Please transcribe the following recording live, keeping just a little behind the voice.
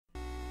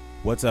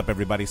What's up,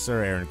 everybody?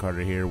 Sir Aaron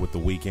Carter here with the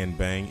Weekend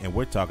Bang, and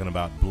we're talking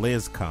about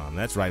BlizzCon.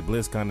 That's right,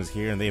 BlizzCon is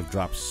here, and they have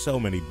dropped so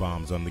many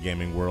bombs on the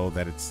gaming world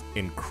that it's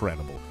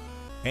incredible.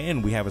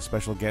 And we have a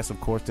special guest, of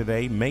course,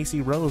 today,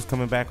 Macy Rose,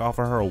 coming back off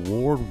of her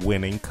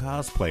award-winning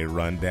cosplay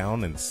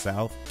rundown in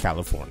South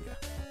California.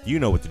 You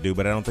know what to do,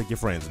 but I don't think your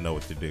friends know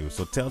what to do.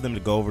 So tell them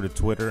to go over to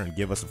Twitter and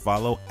give us a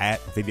follow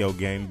at Video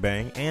Game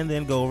Bang, and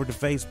then go over to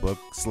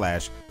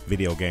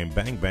Facebook/Video Game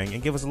Bang Bang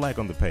and give us a like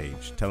on the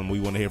page. Tell them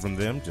we want to hear from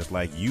them, just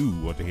like you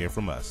want to hear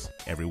from us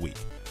every week.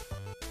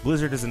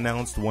 Blizzard has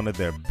announced one of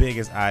their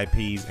biggest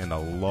IPs in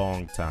a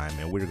long time,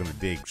 and we're going to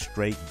dig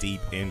straight deep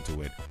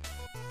into it.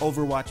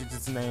 Overwatch is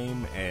its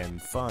name,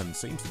 and fun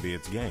seems to be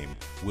its game.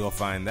 We'll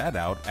find that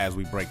out as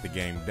we break the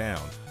game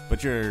down.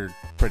 But you're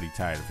pretty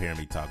tired of hearing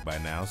me talk by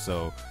now,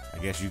 so I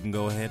guess you can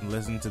go ahead and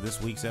listen to this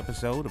week's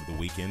episode of The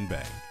Weekend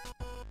Bang.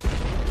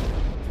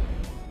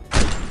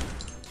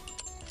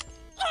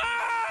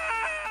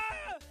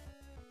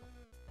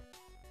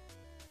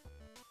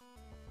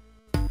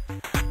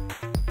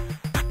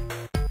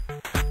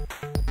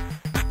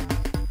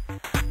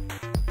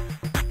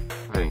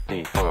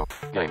 Video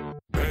Game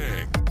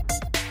Bang.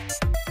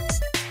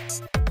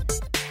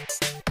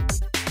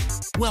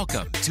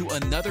 Welcome to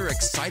another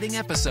exciting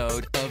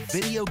episode of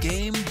Video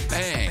Game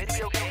Bang.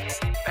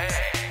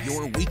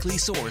 Your weekly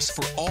source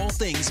for all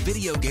things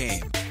video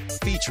game.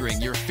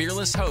 Featuring your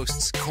fearless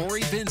hosts,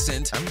 Corey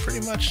Vincent. I'm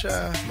pretty much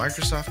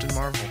Microsoft and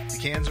Marvel. The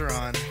cans are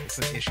on. It's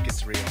when ish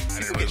gets real.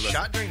 People get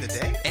shot during the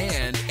day?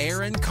 And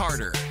Aaron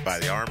Carter. Buy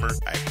the armor,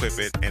 I equip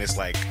it, and it's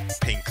like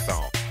pink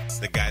thong.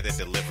 The guy that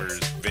delivers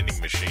vending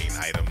machine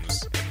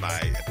items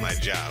at my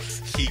job,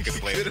 he can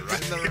play it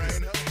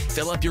right.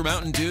 Fill up your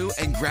Mountain Dew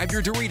and grab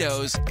your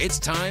Doritos. It's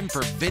time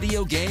for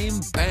Video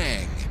Game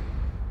Bang.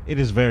 It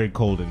is very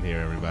cold in here,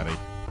 everybody.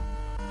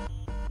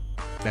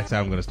 That's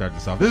how I'm going to start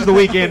this off. This is the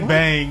Weekend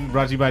Bang,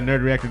 brought to you by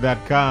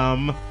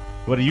NerdReactor.com.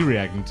 What are you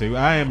reacting to?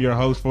 I am your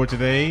host for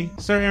today,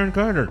 Sir Aaron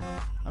Carter.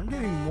 I'm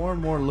getting more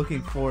and more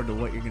looking forward to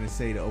what you're going to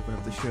say to open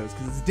up the shows,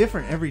 because it's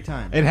different every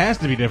time. It has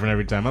to be different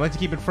every time. I like to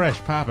keep it fresh,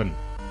 popping.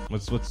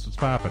 What's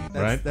popping,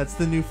 right? That's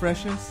the new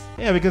freshness?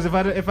 Yeah, because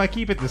if I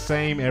keep it the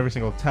same every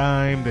single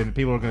time, then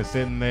people are going to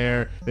sit in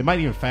there. They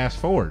might even fast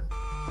forward.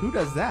 Who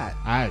does that?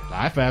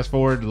 I fast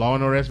forward Law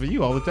and Order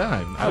SVU all the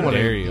time. I want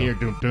to hear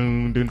dun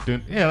dun dun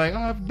dun. Yeah, like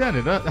I've done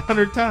it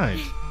 100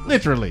 times,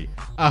 literally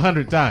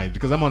 100 times,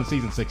 because I'm on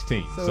season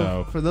 16.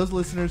 So for those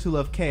listeners who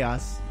love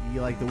chaos,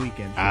 you like the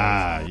weekend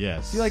shows.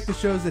 Yes. Do you like the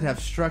shows that have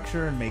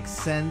structure and make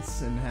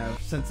sense and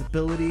have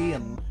sensibility?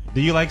 And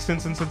do you like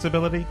Sense and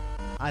Sensibility?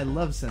 I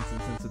love Sense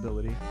and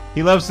Sensibility.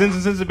 He loves Sense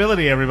and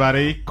Sensibility,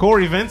 everybody.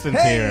 Corey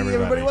Vincent's here,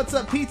 everybody. What's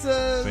up,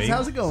 pizzas? See?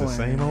 How's it going? It's the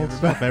same old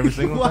stuff every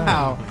single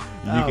wow.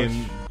 time. You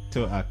can,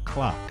 to a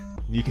clock,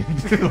 you can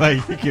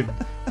you can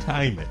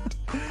time it.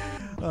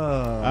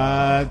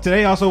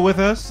 Today also with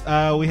us,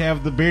 we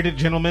have the bearded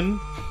gentleman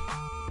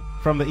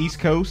from the East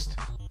Coast.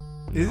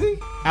 Is he?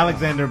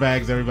 Alexander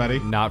Baggs, everybody.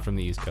 Not from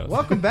the East Coast.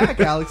 Welcome back,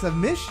 Alex. I've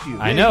missed you.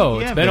 I know.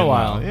 It's been a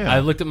while. Yeah.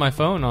 I looked at my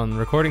phone on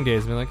recording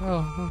days and been like,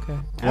 oh, okay.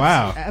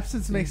 Wow.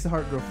 Absence makes the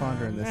heart grow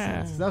fonder in this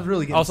sense. 'Cause I was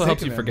really getting Also sick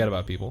helps of you him. forget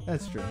about people.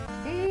 That's true.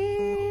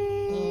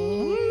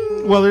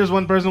 Well, there's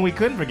one person we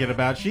couldn't forget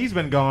about. She's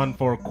been gone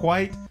for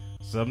quite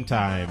some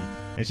time,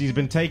 and she's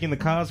been taking the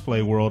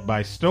cosplay world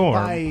by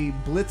storm. By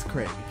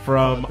Blitzkrieg.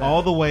 From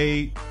all the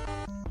way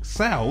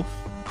south.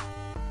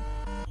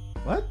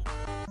 What?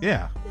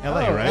 Yeah,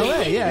 LA, Oh, right?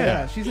 LA,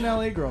 yeah. She's an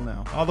LA girl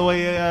now. All the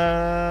way,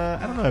 I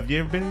don't know, have you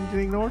ever been to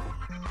anything north?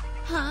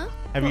 Huh?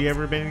 Have you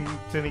ever been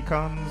to any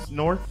cons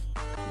north?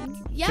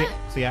 Yeah.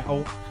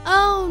 Seattle?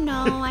 Oh,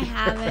 no, I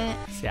haven't.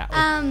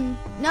 Seattle.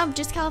 No,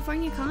 just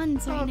California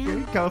cons right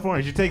now.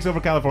 California. She takes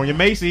over California.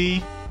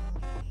 Macy!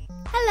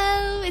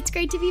 Hello, it's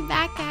great to be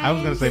back, guys. I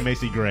was going to say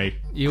Macy Gray.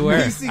 You were.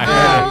 Macy I Gray.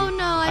 heard Oh,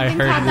 no, I've I been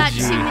heard called the that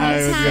G. too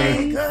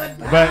many times.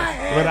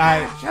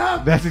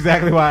 But that's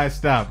exactly why I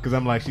stopped, because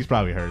I'm like, she's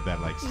probably heard that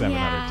like 700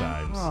 Yeah.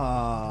 times.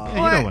 Aww.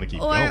 Yeah, you don't want to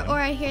keep going. Or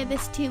I hear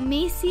this too.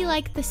 Macy,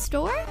 like the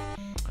store?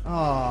 Oh,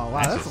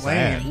 wow, that's just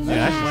lame. sad. Yeah,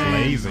 that's just lame.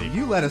 lazy.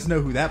 You let us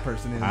know who that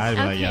person is.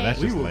 Yeah, that's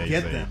we just will lazy.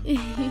 get them.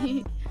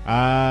 Macy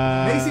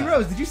Macy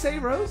Rose. Did you say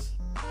Rose?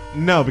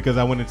 No, because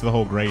I went into the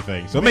whole Gray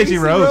thing. So Macy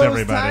Rose,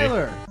 everybody.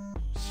 Tyler.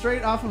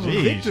 Straight off of a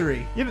Jeez.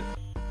 victory.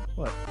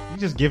 What? You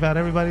just give out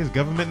everybody's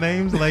government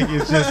names like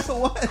it's just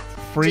what?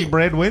 Free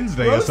Bread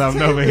Wednesday Rose or something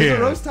Taylor? over Is it here.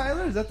 Rose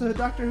Tyler? Is that the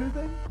Doctor Who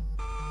thing?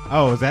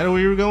 Oh, is that what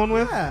you were going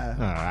with? Yeah.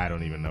 Oh, I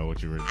don't even know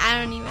what you were.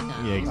 I don't even know.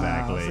 Yeah,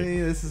 exactly. Wow,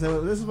 see, this is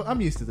I'm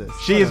used to this.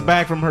 She is Whatever.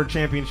 back from her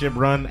championship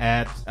run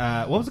at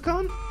what was it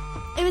called?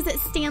 It was at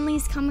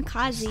Stanley's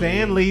Kamikaze.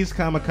 Stan Lee's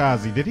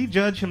Kamikaze. Did he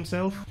judge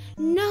himself?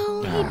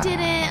 No, he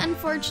didn't,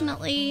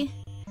 unfortunately.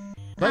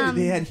 But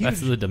they had huge. That's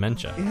the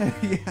dementia.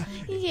 Yeah.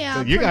 Yeah,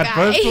 So you poor got guy.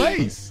 first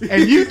place,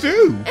 and you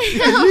too. And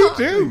you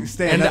too.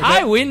 Stan, And that,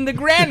 I win the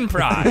grand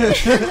prize.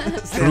 Stan,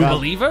 True that-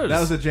 believers. That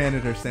was a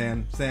janitor,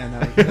 Stan.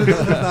 That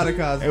was not a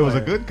cosplayer. It was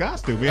a good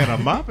costume. We had a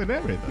mop and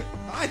everything.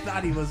 I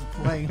thought he was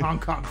playing Hong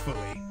Kong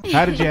Phooey.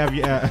 How did you have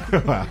your?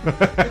 Wow,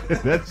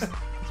 that's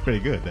pretty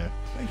good there.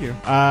 Thank you.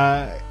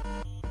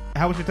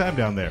 How was your time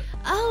down there?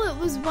 Oh,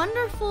 it was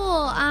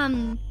wonderful.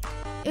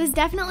 It was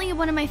definitely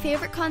one of my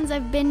favorite cons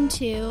I've been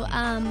to.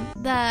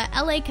 The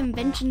LA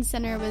Convention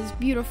Center was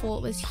beautiful.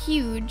 It was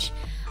huge.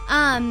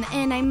 And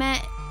I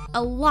met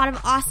a lot of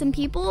awesome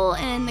people,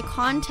 and the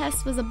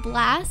contest was a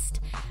blast.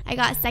 I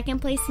got second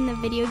place in the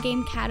video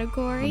game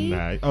category.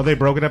 Nice. Oh, they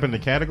broke it up into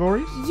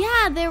categories?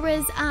 Yeah, there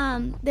was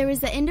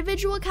the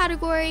individual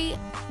category,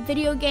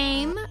 video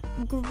game,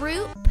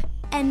 group,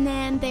 and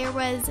then there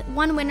was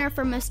one winner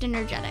for most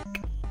energetic.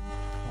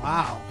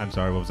 Wow. I'm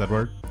sorry, what was that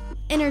word?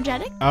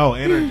 Energetic? Oh,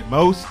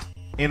 most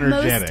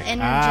energetic. Most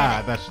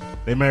energetic.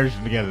 They merged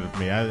them together for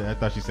me. I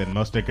thought she said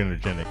most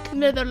energetic. So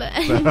Blah,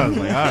 I was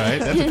like, all right,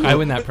 that's a cool, I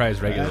win that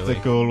prize regularly. that's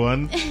a cool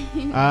one.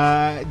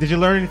 Did you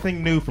learn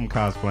anything new from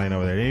cosplaying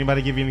over there? Did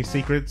anybody give you any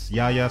secrets?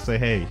 Yaya say,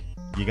 hey,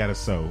 you gotta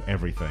sew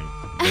everything.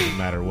 Doesn't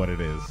matter what it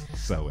is.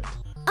 Sew it.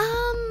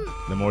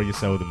 The more you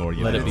sew, the more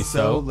you Let know. it be So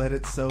so. let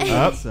it so. Let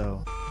Up. it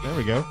so. There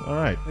we go. All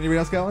right. Anybody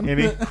else got one?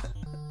 Any?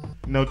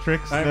 No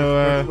tricks? All right,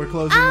 No. we're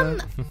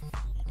closing.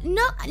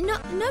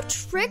 No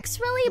tricks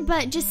really,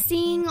 but just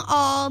seeing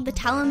all the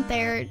talent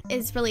there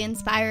is really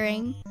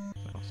inspiring.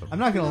 I'm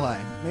not gonna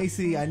lie,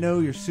 Macy. I know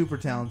you're super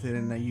talented,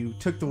 and that you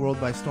took the world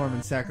by storm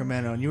in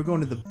Sacramento, and you were going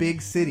to the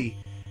big city.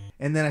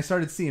 And then I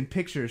started seeing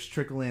pictures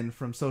trickle in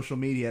from social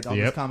media at all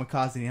this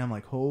kamikaze, and I'm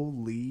like,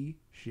 holy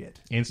shit!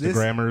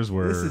 Instagrammers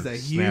were this is a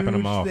huge snapping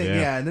them off. thing.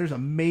 Yeah. And there's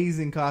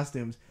amazing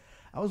costumes.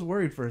 I was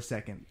worried for a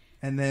second,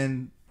 and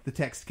then the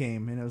text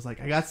came, and it was like,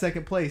 I got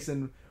second place,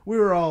 and we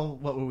were all,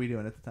 what were we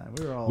doing at the time?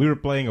 We were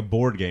playing a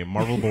board game,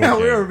 Marvel board yeah,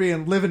 game. we were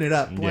living it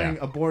up, playing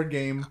a board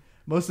game.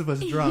 Most of us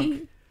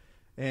drunk,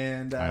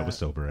 and I was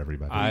sober.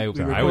 Everybody. I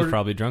recorded- was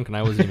probably drunk and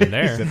I wasn't even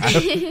there.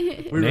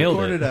 we Nailed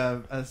recorded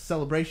it. a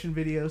celebration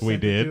video. We sent it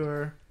did. to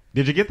her.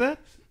 Did you get that?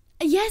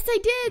 Yes, I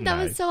did. That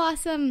Nice. was so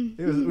awesome.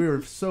 We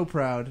were so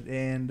proud.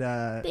 And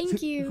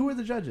Thank you. Who were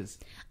the judges?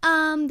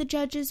 The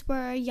judges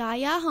were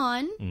Yaya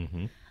Han,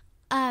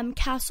 Mm-hmm.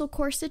 Castle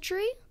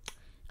Corsetry.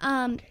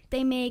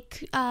 They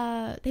make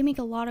a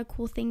lot of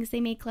cool things. They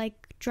make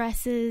like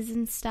dresses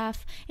and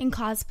stuff and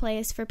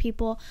cosplays for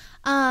people.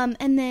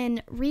 And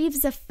then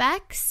Reeves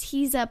Effects,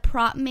 he's a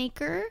prop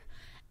maker.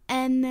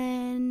 And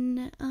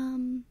then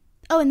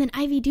and then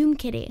Ivy Doom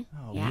Kitty.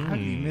 Oh, yeah.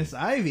 Ivy, Miss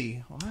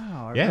Ivy.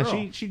 Wow. Our Yeah,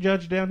 girl. she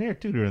judged down here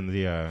too during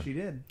the She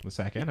did. the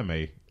SAC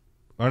anime.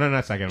 Oh no,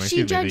 not SAC anime. She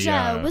excuse me,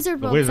 judged, Wizard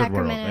the World Wizard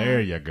Sacramento. World.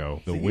 There you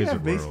go. The So you Wizard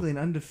have basically World.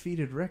 an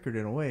undefeated record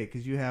in a way,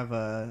 because you have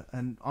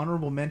an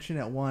honorable mention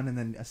at one and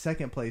then a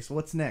second place.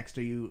 What's next?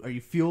 Are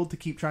you fueled to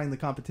keep trying the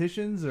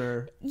competitions,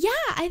 or Yeah,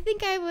 I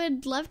think I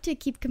would love to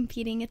keep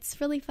competing. It's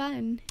really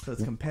fun. so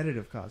it's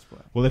competitive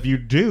cosplay? Well, if you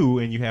do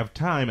and you have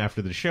time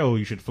after the show,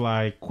 you should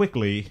fly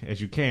quickly as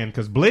you can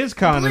because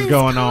BlizzCon is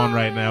going on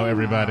right now,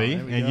 everybody, Wow,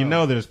 there we and go. you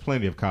know there's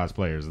plenty of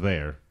cosplayers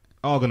there.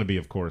 All going to be,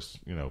 of course,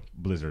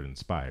 Blizzard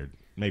inspired.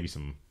 Maybe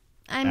some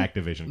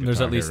Activision. There's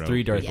Guitar at least Hero.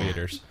 3 Darth Yeah.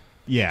 Vaders.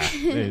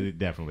 Yeah,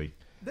 definitely.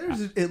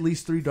 There's at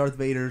least 3 Darth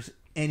Vaders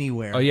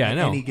anywhere. Oh, yeah, at I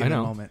know, any given I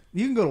know. moment.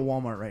 You can go to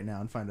Walmart right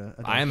now and find a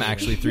Darth I am Vader.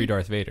 actually 3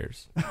 Darth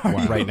Vaders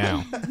right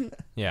now.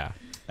 Yeah.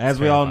 As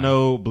we all Terrifying.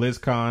 know,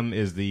 BlizzCon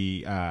is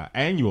the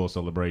annual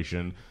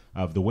celebration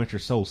of the winter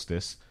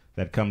solstice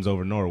that comes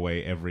over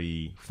Norway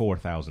every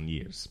 4,000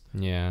 years.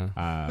 Yeah.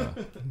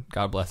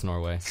 God bless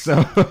Norway.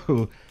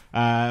 So,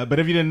 but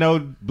if you didn't know,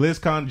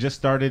 BlizzCon just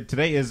started.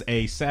 Today is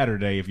a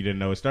Saturday, if you didn't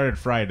know. It started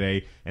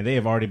Friday, and they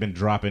have already been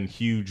dropping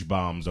huge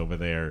bombs over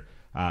there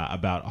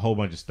about a whole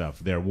bunch of stuff.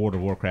 Their World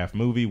of Warcraft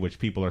movie, which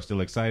people are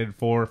still excited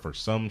for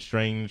some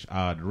strange,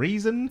 odd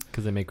reason.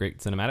 Because they make great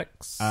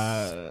cinematics.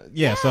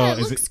 Yeah, so it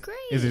is looks it great.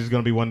 is it just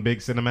going to be one big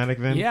cinematic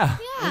then? yeah.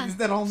 Yeah. Is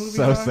that all movie?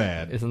 So talk?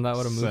 sad. Isn't that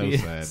what a So movie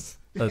sad. is?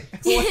 A How's that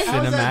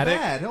cinematic?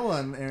 bad? Hold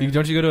on, Aaron.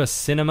 Don't you go to a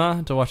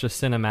cinema to watch a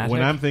cinematic?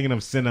 When I'm thinking of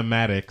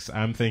cinematics,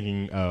 I'm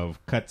thinking of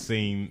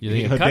cutscene. You're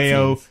thinking of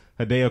Hideo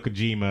cutscenes.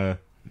 Kojima,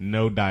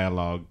 no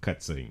dialogue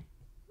cutscene.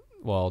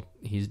 Well,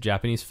 he's a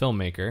Japanese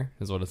filmmaker,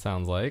 is what it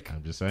sounds like.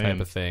 I'm just saying.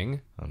 Type of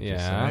thing. I'm yeah.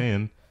 just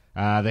saying.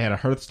 They had a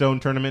Hearthstone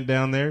tournament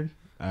down there,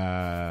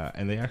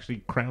 and they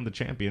actually crowned the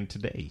champion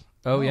today.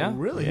 Oh, yeah?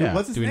 Really? Yeah.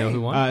 What's his Do we name? know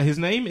who won? His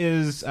name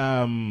is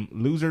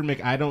Loser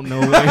Mc. I don't know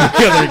any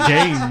other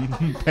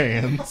game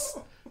fans.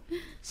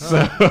 So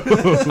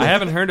I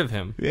haven't heard of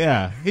him.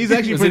 yeah, he's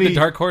actually Was pretty. he the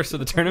dark horse of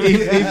the tournament?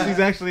 He's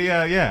actually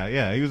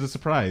yeah. He was a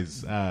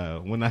surprise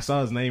when I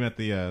saw his name at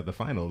the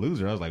final.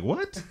 Loser, I was like,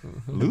 what?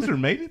 Loser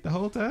made it the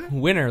whole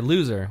time? Winner,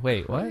 loser.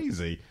 Wait, what?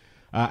 Crazy.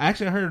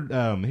 Actually, I heard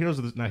not Heroes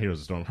of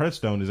the Storm.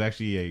 Hearthstone is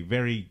actually a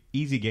very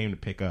easy game to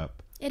pick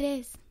up. It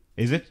is.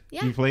 Is it?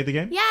 Yeah. You played the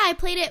game? Yeah, I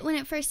played it when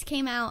it first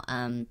came out.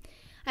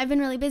 I've been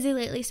really busy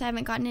lately, so I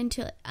haven't gotten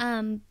into it.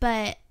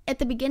 But at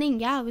the beginning,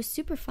 yeah, it was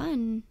super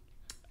fun.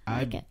 I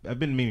like it. I've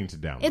been meaning to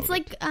download. It's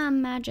like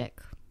Magic.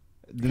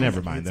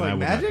 Never mind. It's Then like I will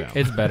Magic? not download.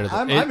 It's better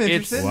than I'm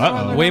interested. It's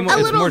Uh-oh. way more. A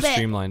It's little more bit.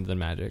 streamlined than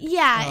Magic.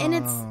 Yeah, and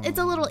it's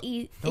a little Don't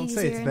easier.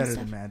 say it's and better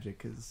stuff. than Magic,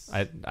 because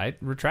I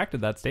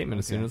retracted that statement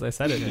as soon Okay. as I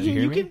said it. Did you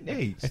hear me? Can,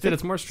 hey, I said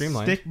it's more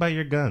streamlined. Stick by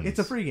your guns. it's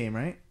a free game,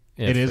 right?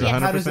 Yeah, It it's is free.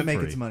 100% How does it make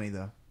free. its money,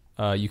 though?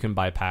 You can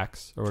buy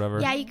packs or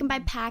whatever. Yeah, you can buy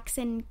packs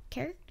and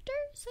characters.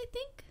 I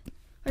think,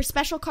 or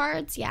special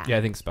cards. Yeah. Yeah,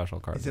 I think special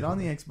cards. Is it on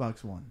the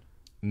Xbox One?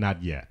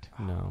 Not yet.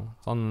 No,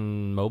 it's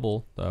on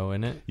mobile though,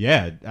 isn't it?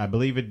 Yeah, I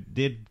believe it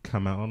did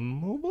come out on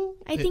mobile.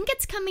 I think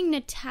it's coming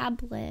to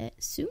tablet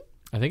soon.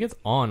 I think it's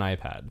on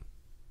iPad.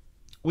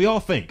 We all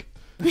think.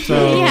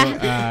 So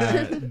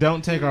Yeah.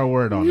 don't take our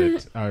word on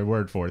it. Our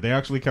word for it. They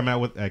actually came out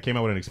with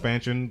an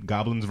expansion.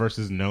 Goblins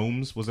versus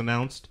Gnomes was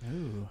announced.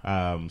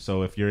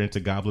 So if you're into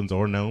goblins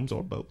or gnomes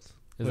or both,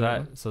 Is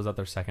that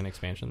their second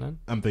expansion then?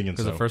 I'm thinking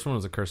so. Because the first one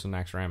was a Curse of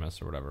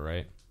Naxxramas or whatever,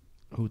 right?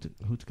 Who's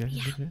together?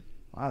 Yeah.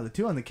 Wow, the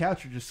two on the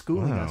couch are just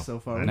schooling Wow. us so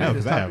far. I know,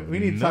 We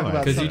need to talk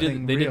about Because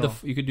something real.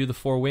 you could do the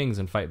 4 wings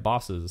and fight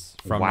bosses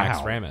from Wow.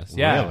 Naxxramas.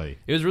 Yeah, Really?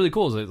 it was really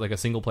cool. It was like a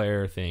single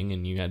player thing,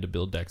 and you had to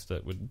build decks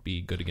that would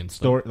be good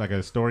against them. Story, like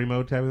a story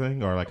mode type of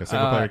thing, or like a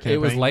single player campaign.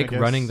 It was like I guess?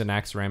 running the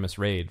Naxxramas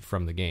raid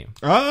from the game.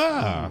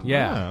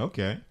 Yeah.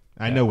 Okay.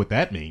 I Yeah. know what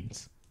that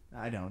means.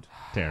 I don't.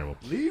 Terrible.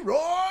 Leroy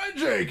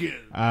Jenkins.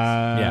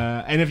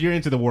 Yeah. And if you're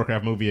into the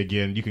Warcraft movie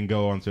again, you can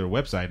go onto their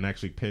website and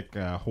actually pick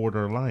Horde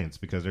or Alliance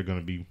because they're going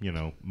to be,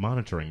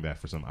 monitoring that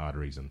for some odd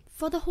reason.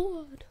 For the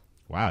Horde.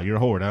 Wow, you're a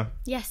Horde, huh?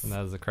 Yes. And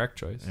that is the correct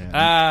choice.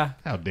 Yeah.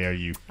 How dare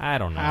you? I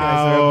don't know. You guys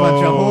are a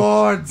bunch of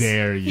hordes.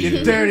 Dare you?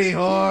 You dirty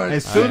hordes.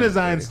 As soon as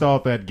I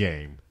installed that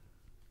game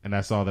and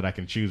I saw that I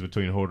can choose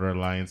between Horde or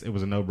Alliance, it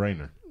was a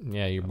no-brainer.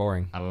 Yeah, you're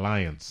boring.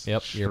 Alliance.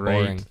 Yep, you're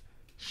boring.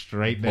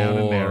 Straight down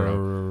and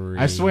narrow.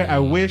 I swear,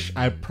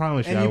 I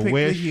promise you, And you I pick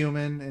wish. the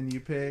human, and you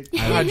pick...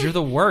 God, you're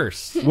the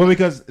worst. Well,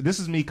 because this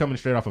is me coming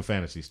straight off of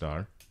Phantasy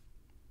Star.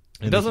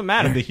 It doesn't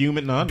matter. And the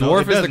human, no,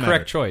 Dwarf it is does the matter.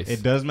 correct choice.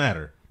 It does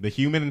matter. The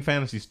human in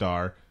Phantasy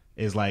Star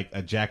is like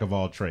a jack of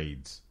all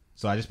trades.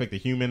 So I just picked the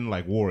human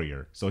like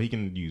warrior. So he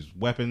can use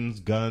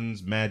weapons,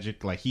 guns,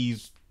 magic. Like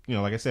he's,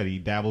 like I said, he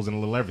dabbles in a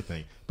little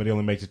everything. But he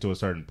only makes it to a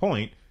certain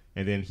point,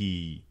 and then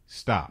he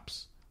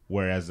stops.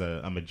 Whereas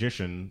a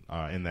magician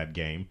in that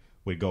game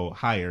would go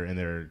higher, and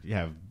you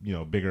have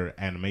bigger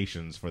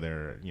animations for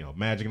their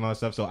magic and all that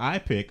stuff. So I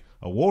pick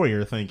a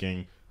warrior,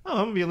 thinking, oh,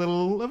 I'm gonna be a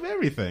little of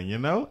everything.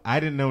 I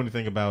didn't know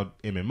anything about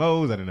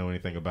MMOs. I didn't know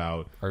anything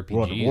about World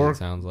of RPGs. War. It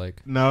sounds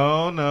like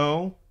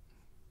No,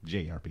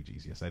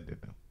 JRPGs. Yes, I did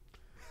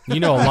know. you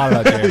know a lot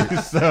about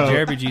JRPGs. So-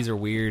 JRPGs are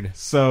weird.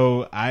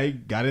 So I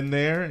got in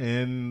there,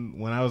 and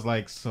when I was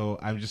like, so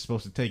I'm just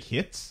supposed to take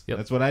hits? Yep.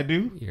 That's what I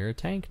do? You're a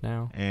tank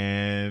now.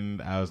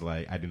 And I was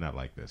like, I do not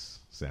like this,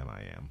 Sam.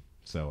 I am.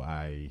 So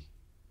I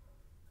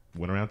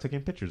went around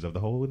taking pictures of the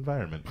whole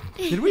environment.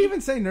 Did we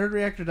even say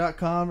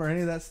nerdreactor.com or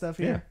any of that stuff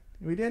here?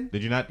 We did?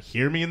 Did you not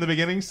hear me in the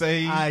beginning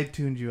say? I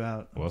tuned you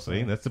out. Well,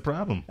 see, that's the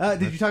problem.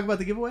 Did you talk about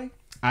the giveaway?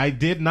 I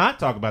did not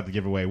talk about the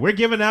giveaway. We're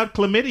giving out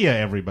chlamydia,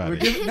 everybody. We're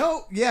giving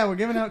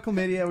out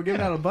chlamydia. We're giving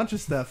out a bunch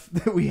of stuff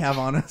that we have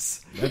on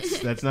us.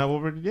 That's not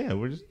what we're just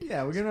we're giving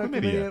out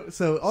chlamydia. chlamydia.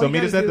 So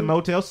meet us at the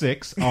Motel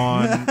 6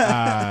 on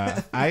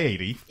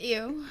I-80.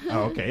 Ew.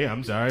 Oh, okay,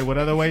 I'm sorry. What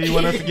other way you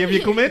want us to give you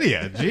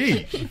chlamydia?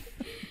 Gee.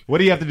 What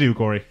do you have to do,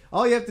 Corey?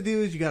 All you have to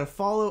do is you got to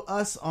follow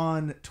us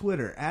on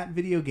Twitter at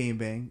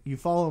VideoGameBang. You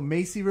follow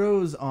Macy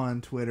Rose on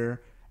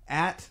Twitter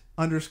at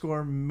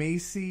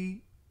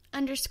 _Macy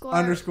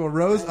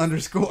 _Rose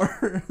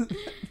 _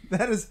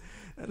 That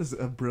is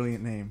a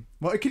brilliant name.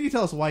 Well, can you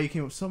tell us why you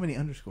came up with so many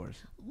underscores?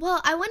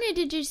 Well, I wanted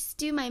to just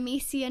do my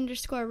Macy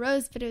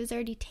 _Rose, but it was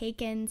already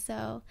taken,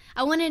 so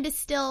I wanted to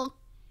still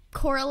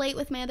correlate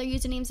with my other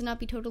usernames and not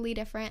be totally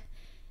different.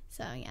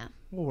 So, yeah.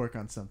 We'll work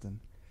on something.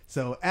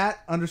 So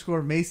at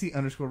 _Macy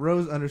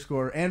 _Rose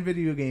 _ and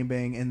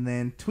VideoGameBang, and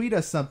then tweet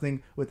us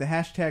something with the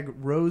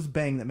hashtag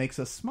RoseBang that makes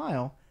us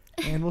smile,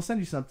 and we'll send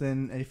you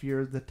something if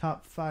you're the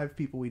top 5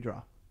 people we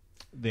draw.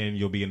 Then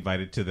you'll be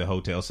invited to the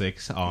Hotel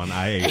 6 on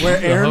I-80. Where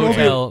The Aaron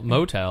hotel,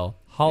 motel,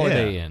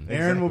 Holiday Yeah. Inn.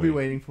 Aaron will be Exactly.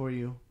 waiting for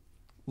you,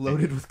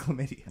 loaded with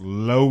chlamydia.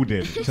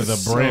 Loaded to the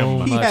So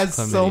brim. He much has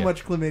so chlamydia.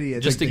 much chlamydia.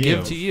 It's Just to a give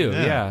gift. to you.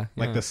 Yeah.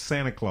 Like the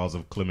Santa Claus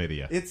of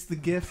chlamydia. It's the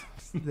gift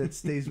that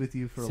stays with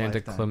you for a Santa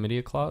lifetime.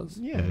 Chlamydia Claus?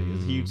 Yeah,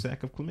 it's a huge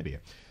sack of chlamydia.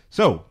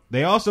 So,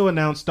 they also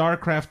announced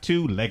StarCraft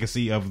II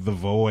Legacy of the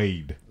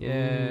Void.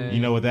 Yeah. You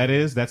know what that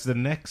is? That's the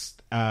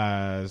next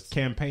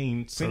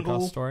campaign single.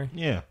 Protocol story?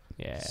 Yeah.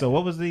 Yeah. So,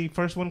 what was the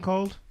first one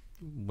called?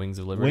 Wings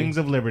of Liberty. Wings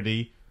of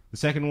Liberty. The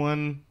second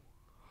one,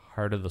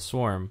 Heart of the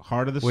Swarm.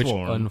 Heart of the which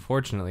Swarm.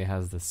 unfortunately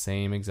has the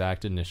same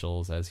exact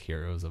initials as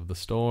Heroes of the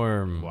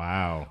Storm.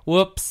 Wow.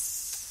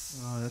 Whoops.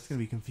 Oh, that's going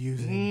to be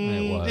confusing.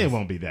 It was. It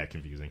won't be that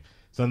confusing.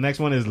 So the next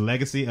one is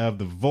Legacy of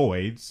the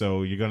Void.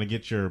 So you're going to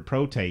get your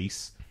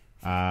Proteus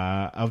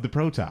of the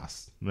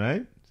Protoss,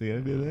 right? See how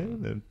I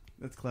did that?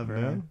 That's clever.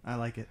 Yeah. Man. I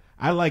like it.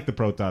 I like the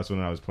Protoss when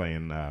I was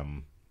playing.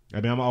 I'm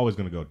always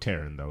going to go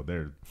Terran, though.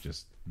 They're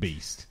just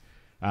beast.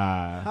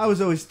 I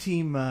was always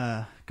team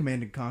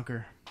Command and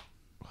Conquer.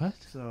 What?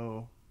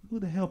 So Who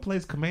the hell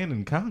plays Command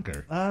and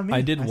Conquer? me.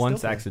 I did still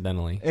once play.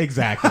 accidentally.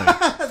 Exactly.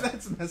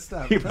 That's messed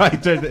up. He probably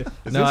turned it.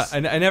 No, I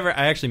never.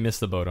 I actually missed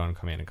the boat on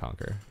Command and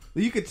Conquer.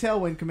 You could tell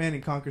when Command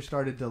and Conquer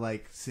started to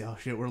like, say, oh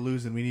shit, we're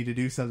losing. We need to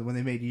do something. When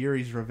they made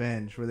Yuri's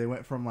Revenge, where they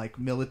went from like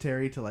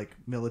military to like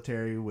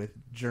military with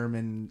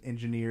German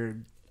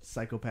engineered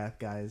psychopath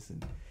guys.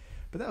 And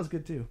But that was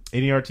good too.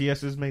 Any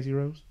RTSs, Macy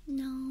Rose?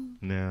 No.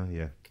 No,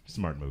 yeah.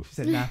 Smart move. She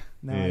said, "Nah,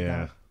 no, I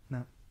Yeah.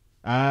 don't.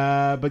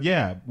 No." But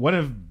yeah, one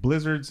of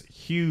Blizzard's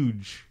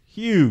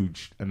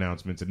huge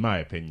announcements, in my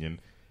opinion,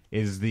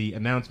 is the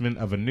announcement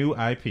of a new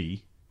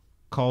IP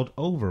called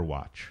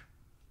Overwatch.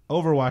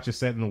 Overwatch is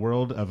set in the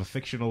world of a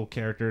fictional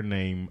character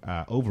named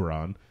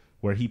Oberon,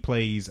 where he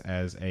plays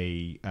as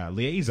a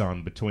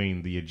liaison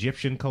between the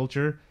Egyptian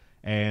culture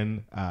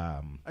and...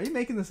 Are you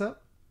making this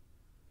up?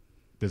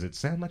 Does it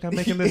sound like I'm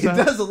making this It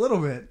up? does a little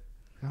bit.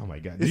 Oh my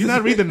god. Did you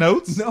not read the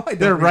notes? No, I don't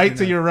They're read right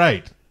the to your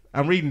right.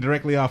 I'm reading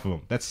directly off of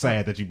them. That's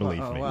sad that you believe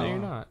me. wow. No, you're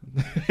not.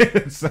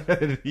 It's sad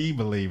that he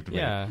believed me.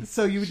 Yeah.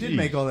 So you did Jeez.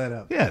 make all that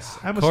up. Yes,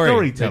 I'm a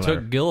Corey, they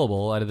storyteller. took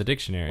Gillable out of the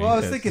dictionary. Well, I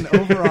was thinking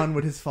Oberon,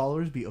 would his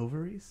followers be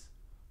ovaries?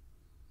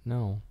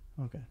 No.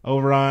 Okay.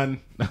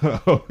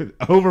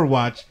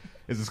 Overwatch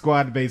is a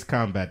squad-based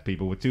combat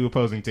people with two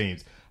opposing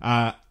teams.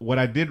 What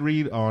I did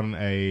read on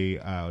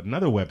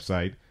another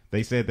website,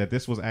 they said that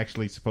this was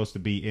actually supposed to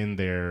be in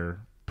their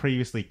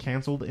previously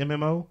canceled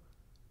MMO.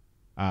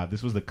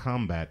 This was the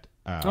combat.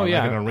 Oh,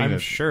 yeah. like an arena, I'm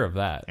sure of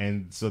that.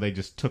 and so they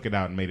just took it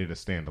out and made it a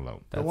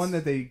standalone. The one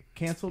that they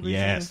canceled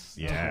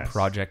recently? Yes.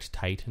 Project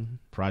Titan?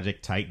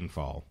 Project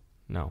Titanfall.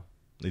 No.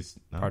 It's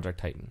Project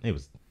Titan. It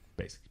was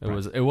basic. It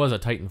was a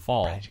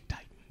Titanfall, Project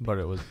Titan. but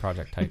it was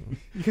Project Titan.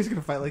 You guys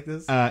gonna fight like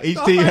this?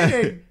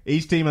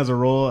 Each team has a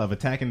role of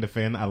attack and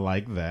defend. I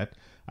like that.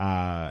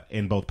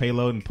 In both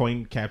payload and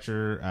point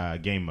capture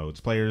game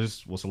modes,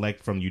 players will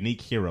select from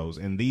unique heroes,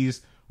 and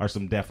these are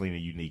some definitely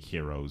unique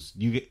heroes.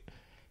 You get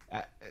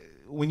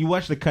when you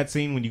watch the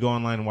cutscene, when you go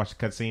online and watch the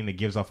cutscene, it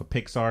gives off a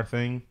Pixar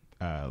thing,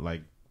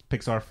 like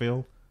Pixar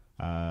feel.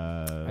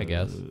 I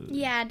guess.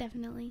 Yeah,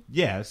 definitely.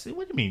 Yes.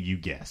 What do you mean? You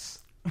guess?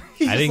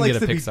 He I just didn't likes get a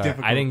to be Pixar.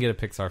 difficult. I didn't get a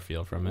Pixar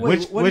feel from it. Wait,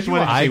 Which what one did you did you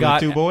watch? see? I With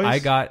got. the two boys? I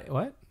got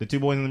what? The two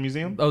boys in the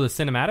museum. Oh, the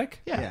cinematic?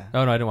 Yeah.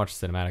 Oh no, I didn't watch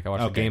the cinematic. I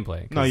watched Okay. the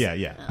gameplay. No, yeah.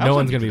 I No was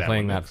one's gonna gonna be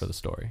playing one that next. for the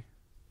story.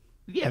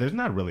 Yeah, there's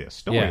not really a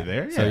story Yeah,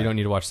 there. so Yeah. you don't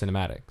need to watch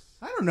cinematics.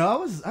 I don't know. I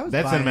was That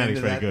buying cinematic's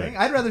into pretty that good. thing.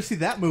 I'd rather see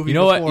that movie. You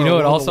know what? before You know a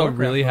what? World of Also, Warcraft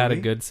really had a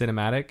movie. good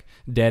cinematic.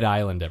 Dead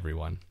Island.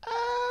 Everyone.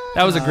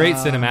 That was a great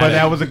cinematic. But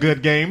that was a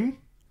good game.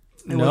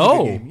 It was a No.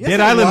 good game. Yes, Dead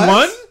it Island was.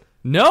 1?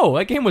 No,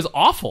 that game was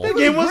awful. That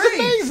game was great.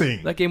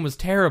 amazing. That game was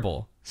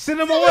terrible.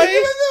 Cinema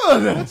Way?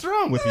 What's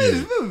wrong with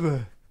you?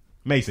 About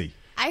Macy.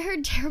 I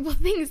heard terrible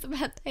things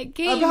about that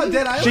game.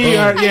 Dead Island? She,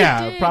 I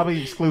yeah, did.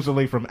 probably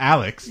exclusively from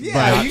Alex.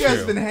 Yeah, but you guys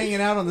have been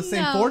hanging out on the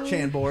same No.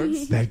 4chan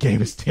boards. that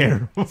game is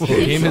terrible. The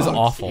game is sucks.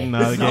 awful. No,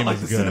 This the is not game like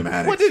is the good.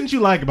 cinematics. What didn't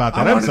you like about that?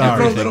 I I'm wanted to sorry.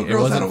 throw little It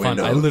girls out wasn't of fun.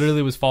 I windows.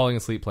 literally was falling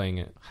asleep playing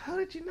it. How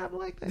did you not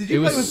like that? Did It you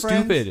play was with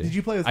friends? stupid. Did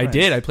you play with I friends?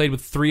 did. I played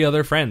with 3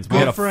 other friends. We Good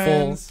had a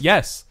friends? full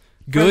yes.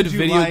 Good Friends you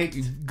video,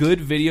 liked?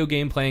 good video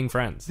game playing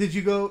friends. Did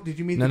you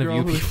meet None the of girl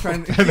you who was people.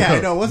 trying to... Yeah, I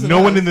know. It wasn't no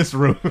us. one in this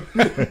room.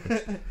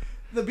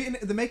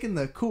 The making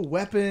the cool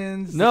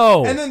weapons.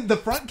 No. And then the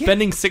front kick.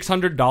 Spending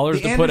 $600 the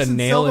to put a Anderson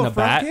nail in Silva a front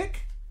bat.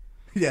 Kick?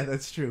 Yeah,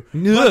 that's true.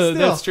 No, But still-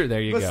 that's true.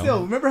 There you but go.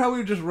 still, remember how we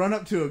would just run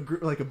up to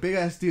a big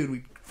ass dude?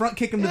 We front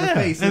kick him to the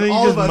face, and then you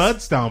all just of us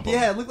mud stomp him.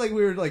 Yeah, it looked like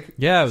we were like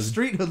Yeah, it was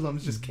street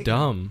hoodlums just kicking.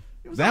 Dumb.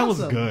 It was That was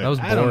awesome. good. That was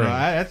I don't know. boring.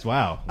 That's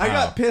wow. I Wow.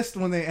 got pissed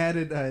when they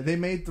added. They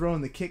made throwing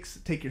the kicks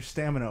take your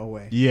stamina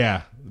away.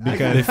 Yeah, They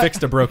because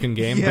fixed a broken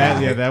game. Yeah.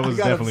 that I was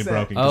got definitely upset.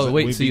 broken. 'cause Oh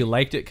wait, we so you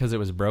liked it because it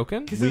was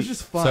broken? Because it was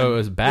just fun. So it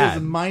was bad.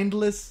 It was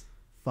mindless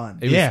fun.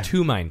 It Yeah. was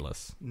too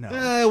mindless. No,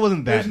 it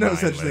wasn't that. there's no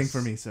such mindless. thing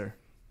for me, sir.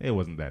 It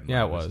wasn't that. Yeah,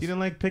 it mindless. was. You didn't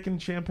like picking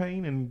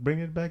champagne and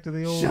bringing it back to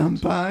the old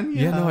Champagne.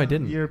 Yeah, no, I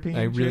didn't. European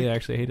I really chick?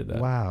 actually hated that.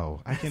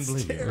 Wow, I can't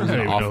believe it. terrible. I don't It was an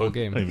even awful know,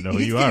 game. I don't even know who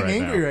He's you are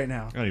getting right angry now. right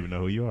now. I don't even know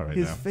who you are right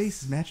His now.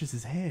 face matches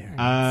his hair.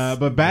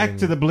 But back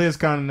to the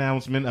BlizzCon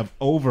announcement of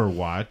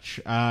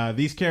Overwatch.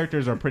 These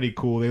characters are pretty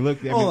cool. They look.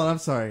 Hold on, I'm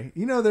sorry.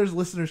 You know, there's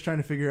listeners trying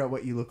to figure out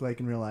what you look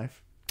like in real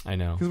life I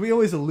know. because we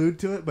always allude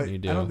to it, but You I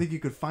do. don't think you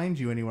could find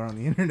you anywhere on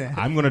the internet.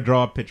 I'm going to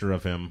draw a picture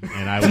of him,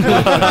 and I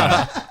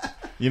will.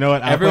 You know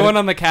what? Everyone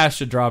on the cast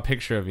should draw a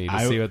picture of me to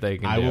see what they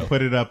can I do. will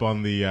put it up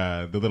on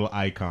the little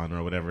icon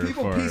or whatever.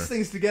 People for, piece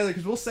things together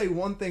because we'll say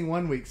one thing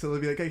one week, so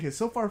they'll be like, "Okay,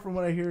 so far from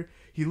what I hear,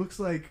 he looks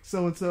like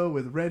so and so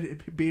with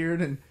red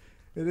beard," and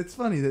it's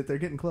funny that they're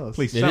getting close.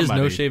 Please, It is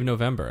somebody, No Shave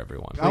November,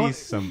 everyone. Please,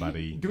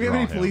 somebody. Do we have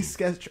draw any him. police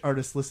sketch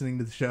artists listening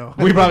to the show?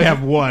 We probably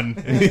have one.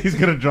 And he's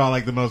gonna draw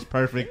like the most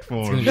perfect It's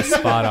form. gonna be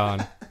spot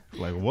on.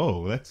 Like,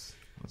 whoa, that's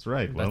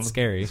right. Well, That's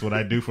scary. That's what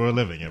I do for a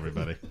living,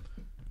 everybody.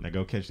 Now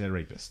go catch that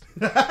rapist.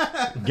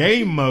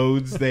 Game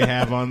modes they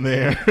have on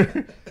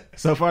there.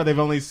 So far, they've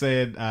only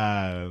said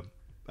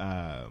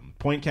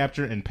point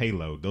capture and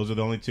payload. Those are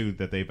the only two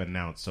that they've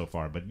announced so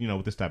far. But, you know,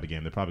 with this type of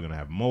game, they're probably going to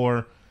have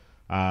more.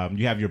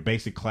 You have your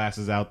basic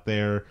classes out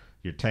there,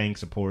 your tank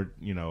support,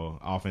 you know,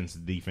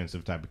 offensive,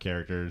 defensive type of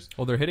characters,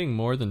 Well, they're hitting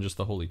more than just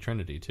the Holy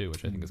Trinity too,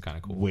 which I think is kind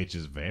of cool. which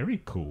is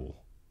very cool.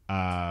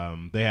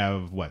 They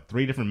have,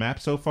 3 different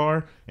maps so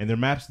far, and their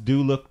maps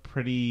do look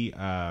pretty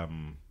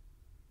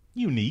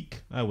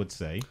unique, I would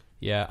say.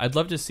 Yeah, I'd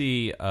love to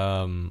see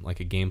like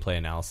a gameplay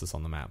analysis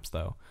on the maps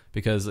though,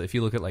 because if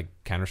you look at like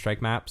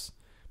Counter-Strike maps,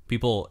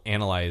 people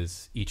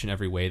analyze each and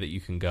every way that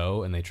you can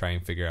go, and they try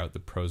and figure out the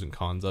pros and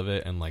cons of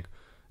it. And like,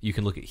 you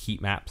can look at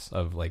heat maps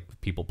of like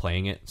people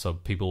playing it. So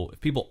if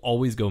people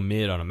always go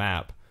mid on a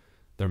map,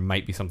 there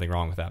might be something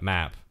wrong with that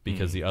map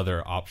because the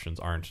other options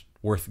aren't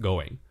worth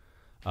going.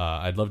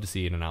 I'd love to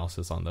see an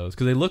analysis on those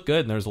because they look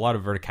good, and there's a lot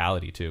of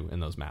verticality too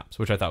in those maps,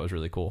 which I thought was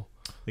really cool.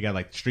 They got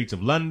like the streets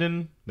of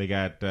London, they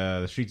got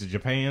the streets of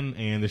Japan,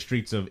 and the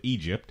streets of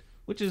Egypt,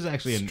 which is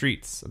actually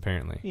streets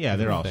apparently. Yeah,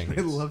 they're all streets.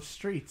 I love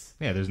streets.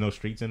 Yeah, there's no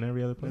streets in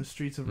every other place. No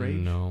streets of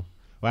rage. No.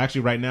 Well,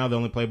 actually, right now the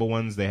only playable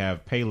ones they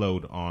have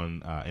payload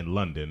on in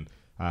London,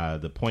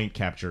 the point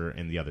capture,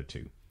 and the other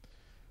two.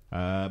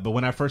 But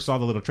when I first saw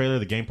the little trailer,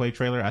 the gameplay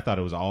trailer, I thought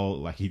it was all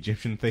like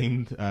Egyptian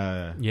themed.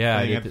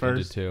 At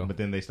first, too. But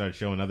then they started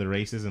showing other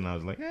races, and I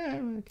was like,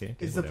 okay.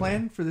 Is the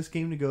plan for this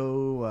game to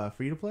go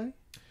free to play?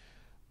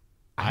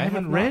 I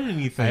haven't read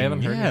anything. I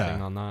haven't heard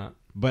anything on that.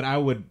 But I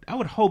would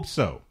hope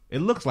so. It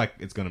looks like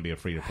it's going to be a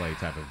free to play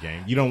type of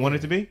game. You don't want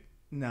it to be?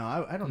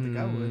 No, I don't think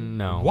I would.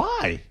 No.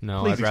 Why?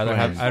 No, Please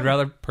I'd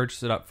rather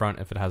purchase it up front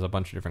if it has a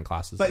bunch of different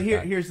classes. But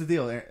like here's the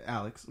deal,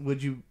 Alex.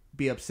 Would you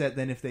be upset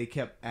then if they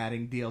kept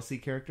adding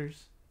DLC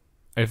characters?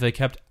 If they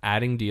kept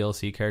adding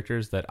DLC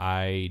characters that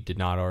I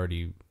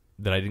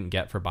didn't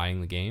get for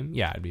buying the game,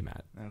 yeah, I'd be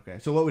mad. Okay,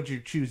 so what would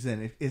you choose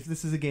then? If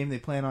this is a game they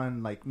plan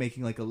on like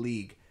making like a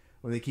league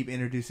where they keep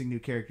introducing new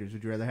characters,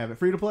 would you rather have it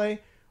free to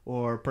play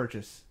or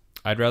purchase?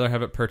 I'd rather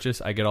have it purchase.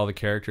 I get all the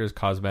characters.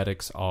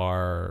 Cosmetics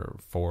are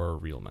for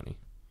real money.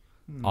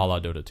 A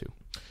la Dota 2.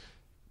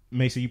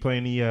 Macy, you play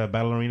any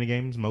Battle Arena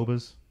games,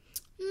 MOBAs?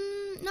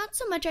 Not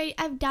so much.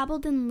 I've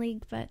dabbled in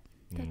League, but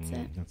that's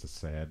it. That's a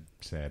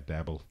sad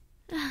dabble.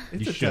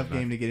 It's a tough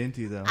game to get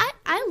into, though.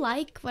 I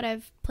like what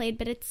I've played,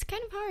 but it's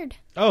kind of hard.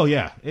 Oh,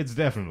 yeah. It's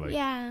definitely.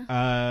 Yeah.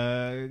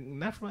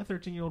 Not for my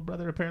 13-year-old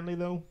brother, apparently,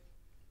 though.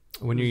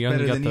 When you're young,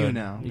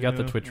 you got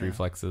the Twitch Yeah.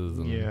 reflexes.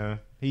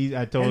 And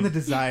I told and the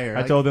desire.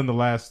 I told him the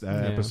last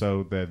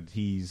episode that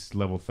he's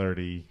level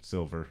 30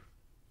 silver.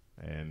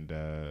 And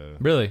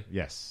really?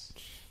 Yes.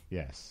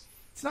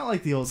 It's not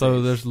like the old So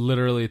days. there's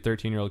literally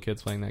 13-year-old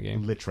kids playing that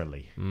game?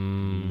 Literally.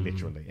 Mm.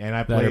 Literally. And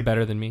I that are played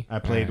better than me? I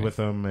played with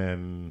them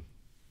and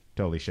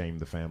totally shamed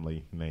the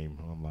family name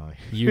online.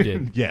 You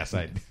did? Yes,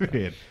 I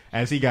did.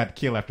 As he got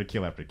kill after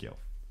kill after kill.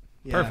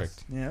 Yes.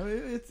 Perfect. Yeah,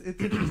 it's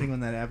interesting when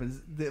that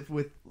happens.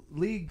 With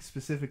League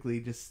specifically,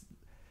 just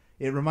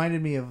it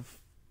reminded me of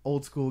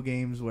old school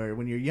games where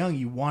when you're young,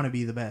 you want to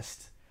be the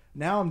best.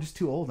 Now I'm just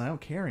too old. I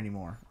don't care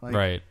anymore. Like,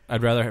 right.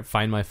 I'd rather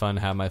find my fun,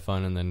 have my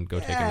fun, and then go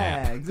take a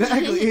nap.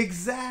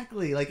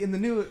 Exactly. Like in the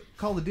new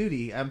Call of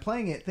Duty, I'm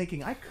playing it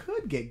thinking I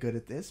could get good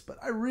at this, but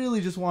I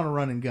really just want to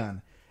run and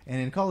gun. And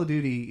in Call of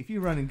Duty, if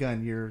you run and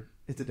gun,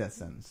 it's a death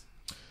sentence.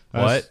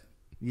 What?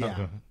 Yeah.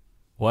 Okay.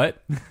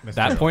 What?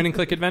 That point and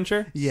click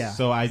adventure? Yeah.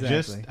 So I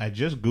exactly.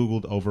 just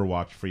Googled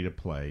Overwatch free to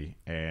play,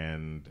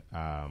 and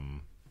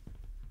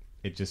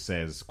it just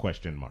says ?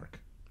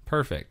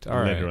 Perfect. All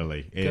right.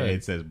 Literally.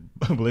 It says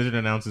Blizzard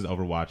announces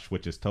Overwatch,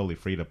 which is totally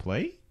free to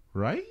play,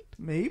 right?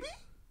 Maybe?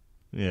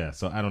 Yeah,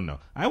 so I don't know.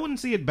 I wouldn't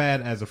see it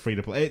bad as a free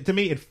to play. To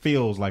me, it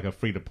feels like a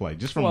free to play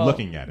just from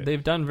looking at it.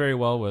 They've done very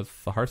well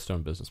with the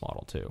Hearthstone business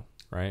model too,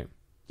 right?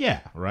 Yeah,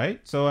 right.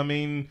 So I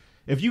mean,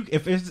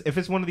 if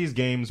it's one of these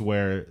games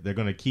where they're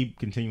going to keep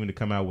continuing to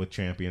come out with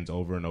champions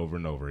over and over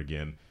and over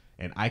again,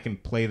 and I can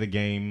play the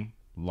game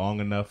long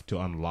enough to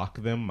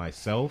unlock them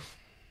myself,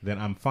 then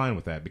I'm fine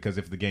with that. Because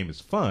if the game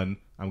is fun,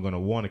 I'm going to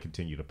want to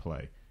continue to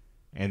play,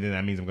 and then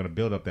that means I'm going to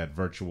build up that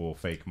virtual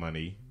fake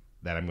money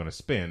that I'm going to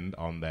spend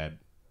on that.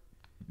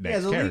 Yeah,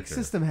 the character. League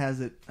system has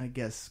it, I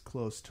guess,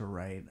 close to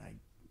right.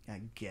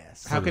 I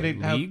guess. How could it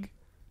League?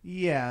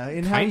 Yeah,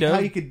 and How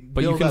you could,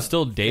 but you build can up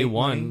still day fake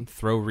one money.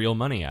 throw real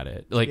money at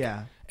it. Like,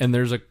 Yeah. and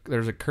there's a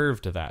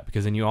curve to that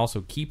because then you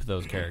also keep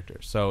those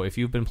characters. So if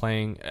you've been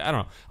playing, I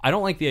don't know, I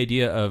don't like the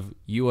idea of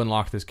you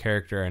unlock this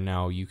character and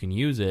now you can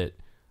use it,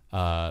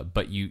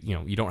 but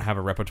you don't have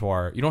a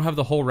repertoire. You don't have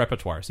the whole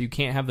repertoire, so you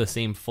can't have the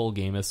same full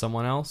game as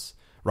someone else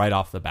right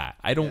off the bat.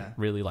 I don't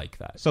really like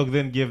that. So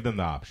then give them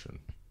the option.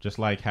 Just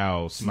like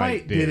how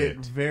Smite did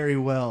it very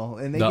well,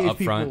 and they gave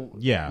people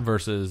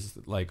versus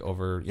like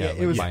over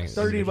it was buying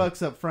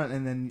 $30 up front,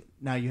 and then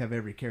now you have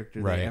every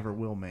character they ever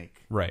will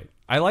make. Right,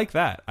 I like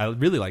that. I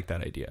really like that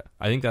idea.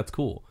 I think that's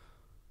cool.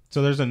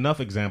 So there's enough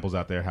examples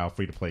out there how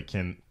free to play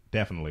can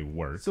definitely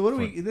work. So what do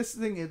we? This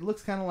thing it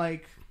looks kind of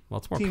like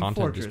it's more Team content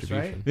Fortress,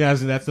 distribution. right? Yeah,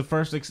 so that's the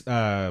first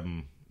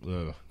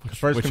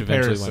first which comparison.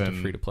 eventually went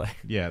to free to play.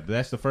 Yeah,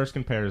 that's the first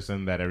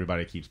comparison that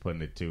everybody keeps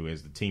putting it to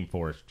is the Team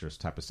Fortress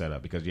type of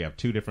setup because you have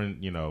two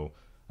different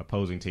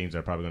opposing teams that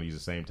are probably going to use the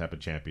same type of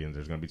champions.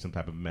 There's going to be some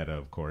type of meta,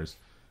 of course,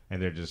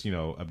 and they're just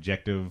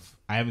objective.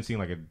 I haven't seen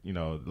like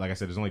I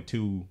said, there's only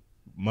two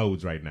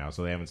modes right now,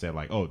 so they haven't said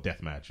like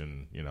deathmatch,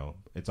 and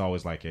it's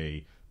always like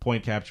a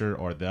point capture,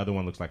 or the other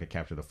one looks like a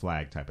capture the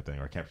flag type of thing,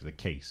 or capture the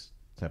case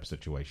type of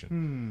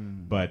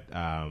situation. But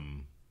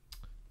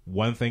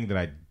one thing that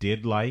I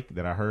did like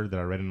that I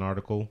read an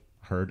article.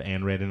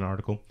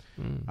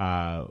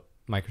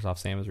 Microsoft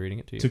Sam is reading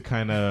it to you to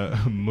kind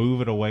of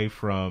move it away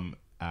from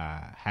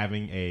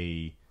having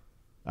a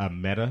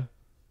meta.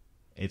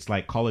 It's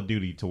like Call of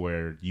Duty to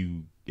where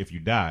if you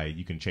die,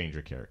 you can change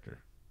your character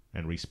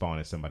and respawn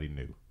as somebody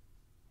new.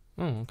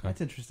 Oh, okay.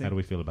 That's interesting. How do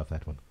we feel about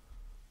that one?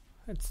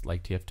 It's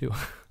like TF2.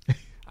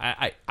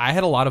 I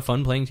had a lot of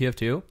fun playing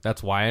TF2.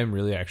 That's why I'm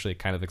really actually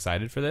kind of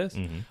excited for this.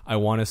 Mm-hmm. I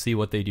want to see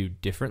what they do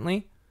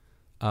differently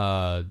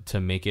to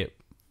make it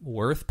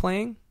worth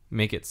playing,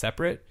 make it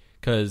separate,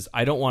 because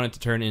I don't want it to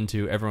turn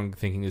into everyone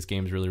thinking this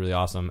game is really, really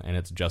awesome and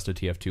it's just a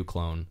TF2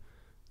 clone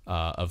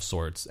of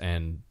sorts,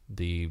 and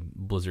the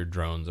Blizzard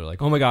drones are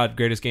like, oh my god,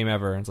 greatest game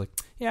ever. And it's like,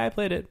 yeah, I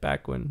played it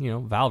back when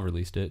Valve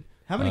released it.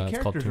 How many It's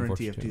called characters are in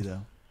Team Fortress TF2 2.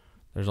 though?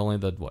 There's only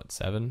the,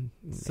 7?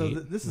 So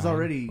 8, this is 9,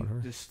 already whatever.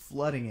 just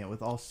flooding it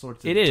with all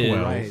sorts of It is.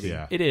 variety.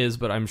 Yeah. It is,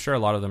 but I'm sure a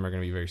lot of them are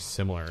going to be very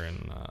similar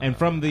in And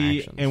from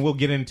actions. and we'll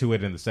get into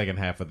it in the second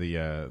half of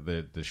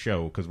the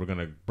show, because we're going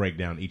to break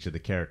down each of the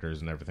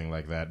characters and everything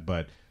like that.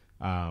 But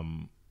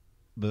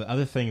the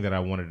other thing that I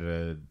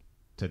wanted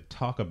to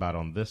talk about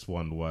on this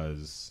one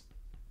was,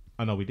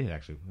 oh no, we did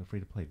actually. We're free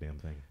to play damn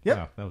thing. Yep.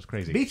 Wow, that was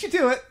crazy. Beat you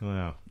to it.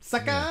 Wow.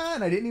 Suck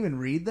on. I didn't even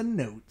read the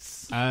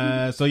notes.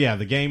 So yeah,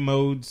 the game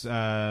modes,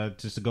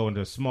 just to go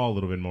into a small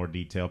little bit more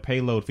detail.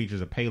 Payload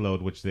features a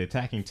payload which the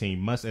attacking team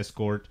must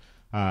escort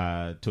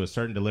to a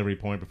certain delivery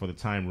point before the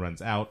time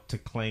runs out to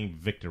claim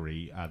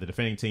victory. The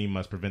defending team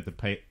must prevent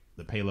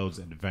the payload's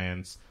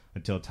advance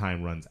until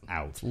time runs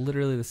out. It's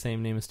literally the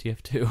same name as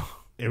TF2.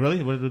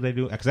 Really? What do they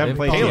do? Because I They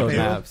haven't have played payload TF2.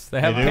 maps.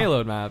 They have They do?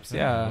 payload maps,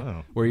 yeah.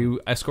 wow. Where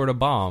you escort a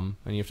bomb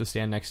and you have to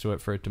stand next to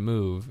it for it to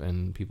move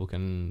and people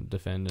can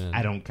defend. And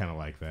I don't kind of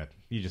like that.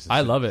 You just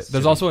I love it. There's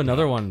silly also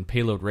another dog. one,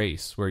 Payload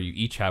Race, where you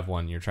each have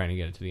one. You're trying to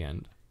get it to the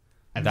end.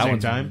 At that the same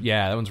one's, time?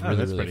 Yeah, that one's Oh, really,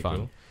 that's really pretty fun.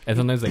 cool. And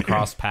sometimes they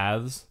cross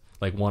paths.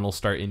 Like one will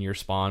start in your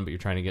spawn, but you're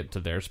trying to get to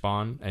their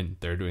spawn, and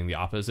they're doing the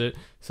opposite.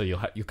 So you'll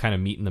kind of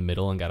meet in the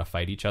middle and got to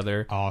fight each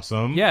other.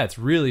 Awesome. Yeah, it's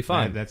really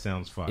fun. That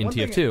sounds fun. In One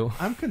thing TF2.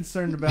 I'm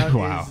concerned about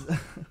Wow.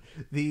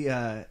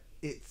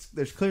 is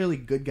there's clearly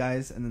good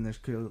guys and then there's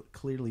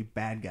clearly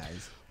bad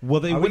guys. Well,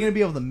 they Are we would- going to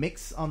be able to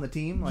mix on the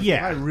team? Like, Yeah.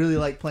 if I really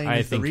like playing I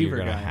as the think you're Reaver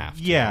gonna guy. have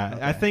to. Yeah,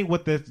 Okay. I think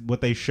what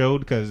they showed,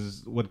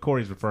 because what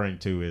Corey's referring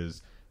to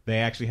is they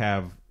actually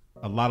have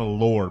a lot of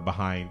lore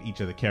behind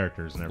each of the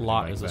characters and everything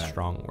Lot like is a that.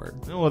 strong word.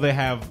 Well, they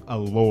have a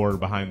lore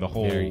behind the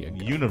whole There you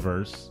go.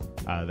 universe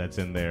that's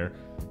in there,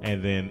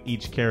 and then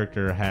each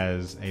character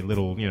has a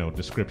little,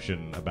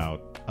 description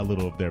about a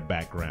little of their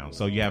background.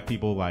 So you have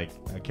people like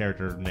a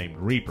character named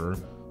Reaper,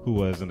 who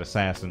was an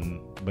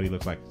assassin, but he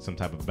looks like some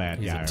type of bad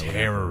He's guy. a or whatever.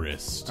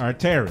 terrorist. Or a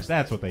terrorist.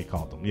 That's what they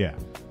called him. Yeah.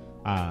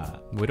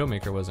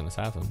 Widowmaker was an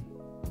assassin.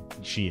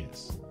 She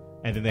is.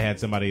 And then they had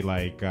somebody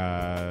like,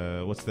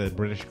 what's the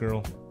British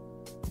girl?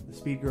 The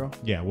Speed Girl.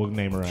 Yeah, we'll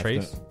name her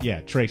Trace? after.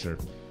 Yeah, Tracer.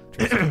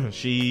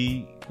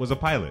 She was a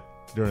pilot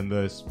during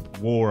this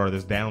war or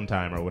this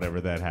downtime or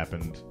whatever that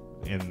happened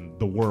in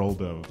the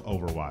world of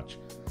Overwatch.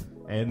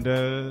 And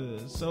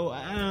so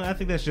I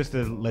think that's just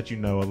to let you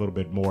know a little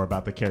bit more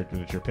about the character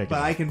that you're picking.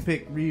 But I can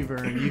pick Reaver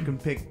and you can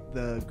pick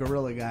the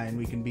Gorilla guy and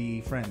we can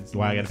be friends.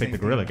 Why I We're gotta on pick the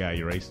same gorilla team. guy,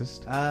 you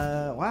racist?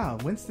 Wow.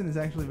 Winston is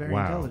actually very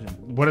intelligent.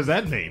 What does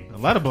that mean? A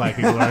lot of black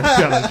people are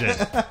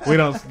intelligent. We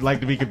don't like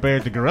to be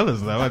compared to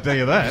gorillas, though, I'll tell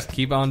you that. Just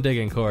keep on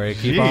digging, Corey.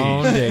 Keep Jeez.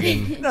 on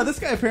digging. No, this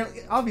guy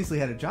obviously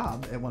had a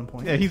job at one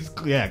point. Yeah, he's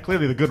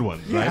clearly the good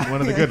ones, right? Yeah, One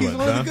of the yeah, good he's ones.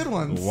 one of the huh? good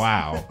ones.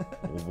 Wow.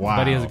 Wow.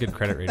 But he has a good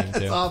credit rating, That's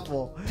too.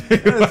 awful.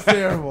 That's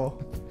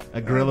terrible.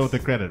 A gorilla with a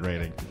credit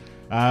rating.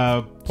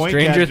 Point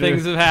Stranger capture,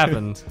 things have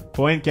happened.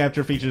 Point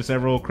capture features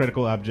several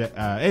critical object.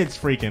 It's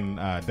freaking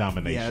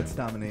domination. Yeah, it's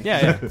domination.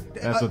 Yeah, yeah.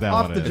 That's what that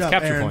Off one the is. jump,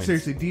 capture Aaron, points.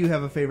 seriously, do you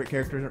have a favorite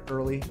character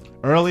early?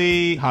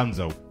 Early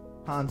Hanzo.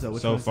 Hanzo,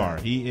 which So one's far,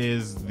 that? he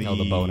is the Oh,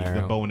 the bow and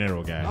arrow. bow and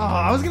arrow guy. Oh,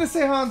 I was going to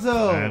say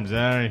Hanzo. I'm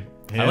sorry.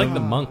 I like the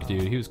monk,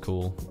 dude. He was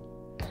cool.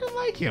 I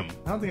like him.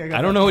 I don't think I got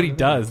I don't that know what he far.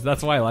 does.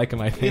 That's why I like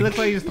him, I think. He looks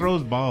like he just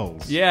throws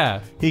balls.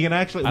 Yeah. He can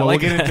actually. I Well,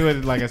 like we'll get that. into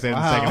it, like I said, in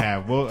the Wow. second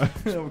half. We'll,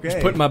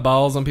 Okay. Putting my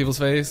balls on people's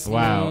face.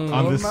 wow. On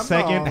the Those my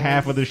second balls.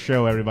 half of the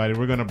show, everybody,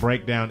 we're going to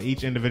break down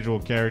each individual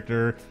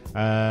character.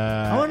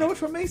 I want to know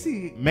which one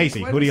Macy.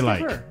 Macy, Why who did do we you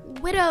skip like?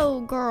 her?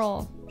 Widow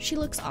girl. She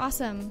looks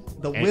awesome.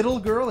 The And- Whittle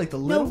girl, like the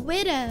No, little.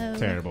 widow.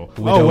 Terrible.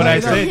 Widow Oh, what I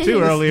Macy. said too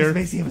Does earlier.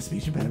 Macy have a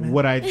speech impediment?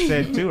 What I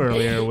said too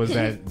earlier was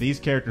that these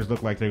characters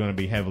look like they're going to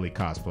be heavily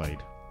cosplayed.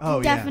 Oh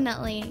yeah.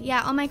 Definitely.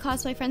 Yeah, all my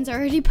cosplay friends are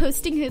already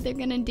posting who they're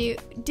gonna do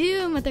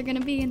and what they're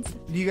gonna be and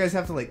stuff. Do you guys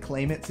have to like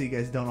claim it so you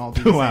guys don't all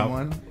do the Wow. same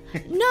one?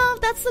 No,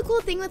 that's the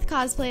cool thing with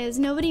cosplay is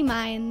nobody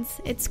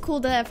minds. It's cool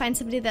to find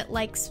somebody that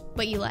likes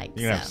what you like.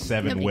 You're gonna have so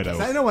 7 nobody widows.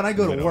 cares. I know when I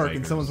go to Widow work and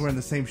makers. someone's wearing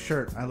the same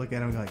shirt, I look at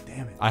them and go like,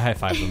 damn it. I high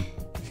five them.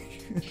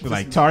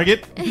 Like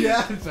Target?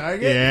 Yeah,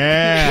 Target.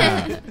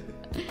 Yeah.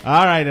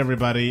 All right,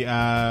 everybody.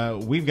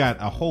 We've got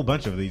a whole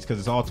bunch of these because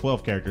it's all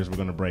 12 characters we're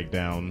going to break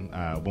down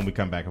when we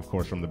come back, of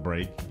course, from the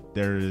break.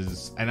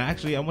 And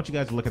actually, I want you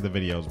guys to look at the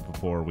videos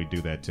before we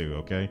do that too,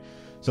 okay?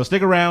 So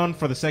stick around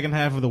for the second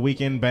half of the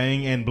Weekend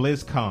Bang and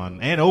BlizzCon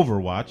and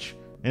Overwatch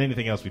and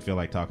anything else we feel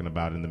like talking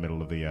about in the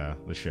middle of the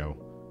show.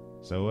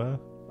 So,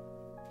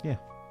 yeah.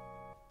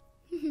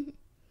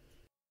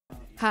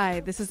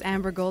 Hi, this is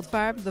Amber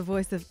Goldfarb, the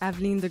voice of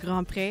Aveline de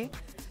Grandpré,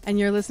 and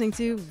you're listening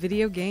to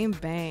Video Game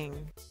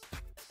Bang.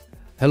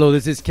 Hello,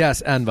 this is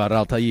Cass Anvar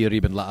Altair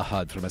Ibn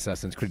La'ahad from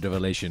Assassin's Creed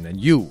Revelation,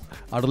 and you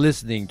are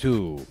listening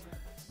to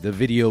the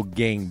Video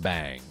Game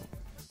Bang.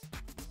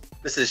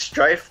 This is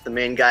Strife, the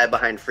main guy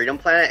behind Freedom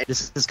Planet.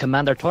 This is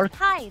Commander Torque.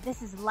 Hi,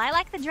 this is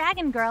Lilac the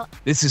Dragon Girl.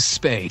 This is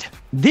Spade.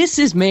 This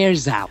is Mayor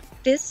Zhao.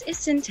 This is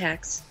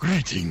Syntax.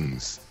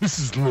 Greetings, this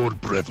is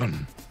Lord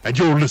Brevin, and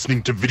you're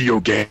listening to Video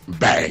Game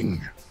Bang.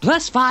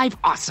 +5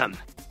 awesome.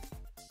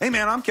 Hey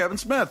man, I'm Kevin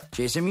Smith.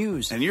 Jason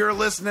Mewes. And you're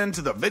listening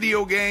to the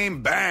Video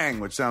Game Bang,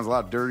 which sounds a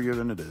lot dirtier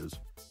than it is.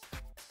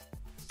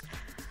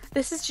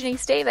 This is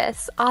Janice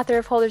Davis, author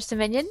of Holder's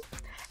Dominion,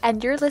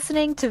 and you're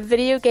listening to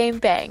Video Game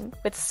Bang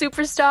with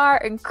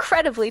superstar,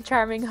 incredibly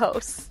charming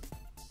hosts.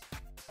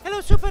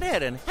 Hello, Super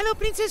Aaron. Hello,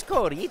 Princess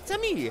Cory. It's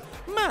me,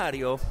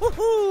 Mario.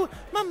 Woohoo!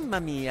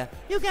 Mamma mia.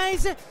 You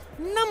guys,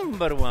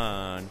 number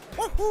one.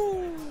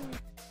 Woohoo!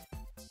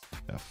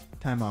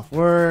 Time off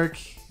work.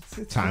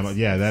 That's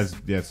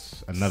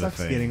another sucks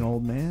thing. Getting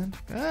old, man.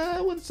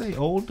 I wouldn't say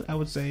old. I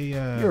would say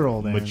you're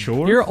old.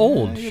 Mature. You're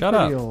old. Yeah, Shut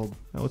up. Old.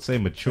 I would say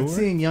mature. But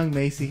seeing young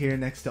Macy here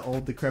next to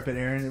old decrepit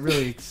Aaron, it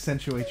really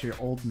accentuates your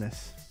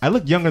oldness. I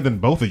look younger than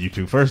both of you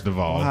two. First of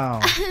all,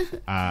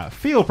 wow.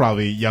 Feel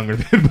probably younger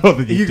than both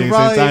of you two since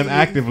I'm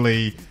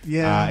actively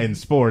in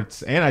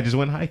sports, and I just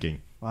went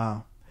hiking.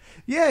 Wow.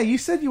 Yeah, you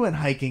said you went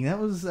hiking. That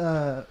was.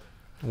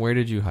 Where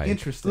did you hike?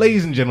 Interesting.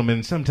 Ladies and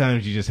gentlemen,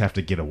 sometimes you just have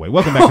to get away.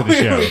 Welcome back to the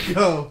show. We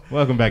go.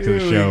 Welcome back to the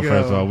show. We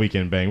First of go. all,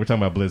 Weekend Bang. We're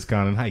talking about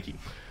BlizzCon and hiking.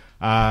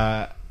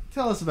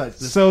 Tell us about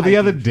this. So the hiking.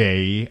 other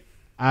day,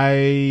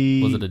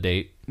 Was it a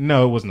date?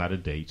 No, it was not a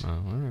date. Oh,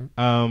 all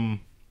right.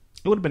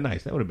 It would have been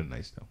nice. That would have been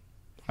nice, though.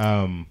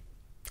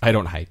 I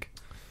don't hike.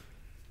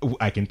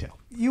 I can tell.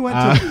 You went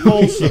to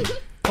Folsom.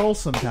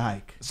 Folsom to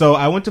hike. So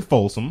I went to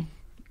Folsom.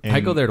 I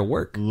go there to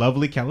work.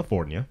 Lovely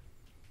California.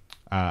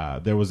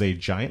 There was a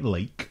giant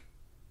lake.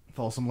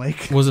 Folsom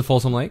Lake. Was it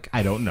Folsom Lake?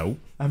 I don't know.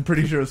 I'm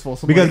pretty sure it was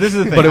Folsom because Lake. This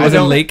is the thing. But it was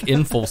a lake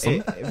in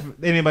Folsom.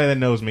 Anybody that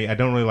knows me, I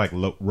don't really like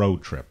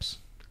road trips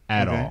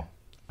at all.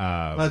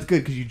 Well, that's good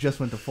because you just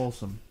went to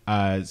Folsom.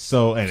 And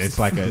it's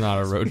like not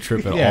a road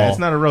trip at all. Yeah, it's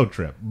not a road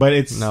trip, but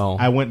it's. No,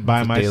 I went by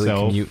it's a myself.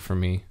 Daily commute for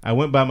me. I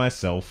went by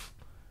myself.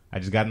 I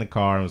just got in the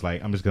car and was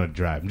like, I'm just gonna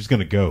drive. I'm just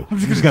gonna go. I'm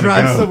just gonna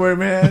drive somewhere,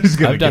 man. I'm just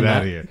gonna I've get done out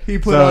that. of here. He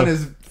put on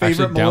his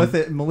favorite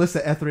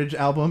Melissa Etheridge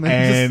album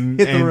and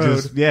just hit the road.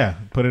 Just,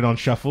 put it on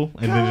shuffle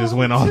and then just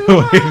went all the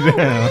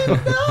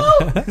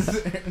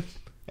way down.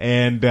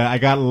 And I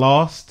got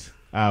lost,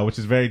 which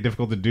is very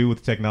difficult to do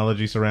with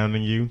technology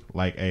surrounding you,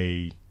 like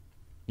a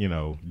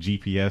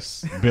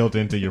GPS built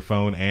into your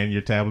phone and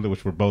your tablet,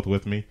 which were both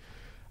with me.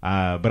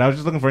 But I was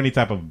just looking for any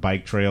type of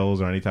bike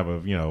trails or any type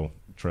of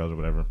trails or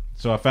whatever.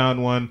 So I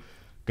found one,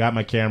 got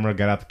my camera,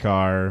 got out the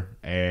car,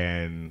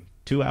 and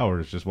 2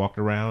 hours just walked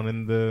around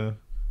in the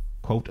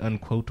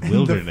quote-unquote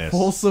wilderness. The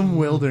Folsom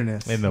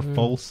Wilderness. In the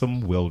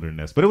Folsom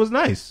Wilderness. But it was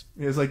nice.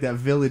 It was like that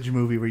Village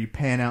movie where you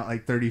pan out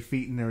like 30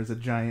 feet and there was a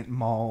giant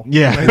mall.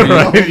 Yeah,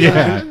 right.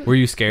 Yeah. Were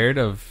you scared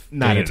of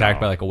Not being at attacked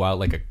all. by like a wild,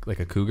 like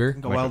a cougar?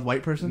 Like a wild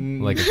white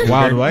person? Like a cougar?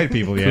 Wild white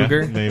people, yeah.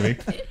 Cougar? Maybe.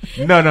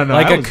 No.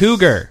 Like a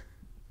cougar.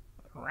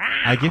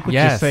 I get what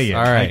Yes, you're saying.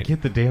 all right. I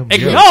get the damn joke.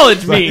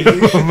 Acknowledge me!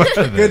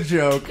 Good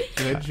joke.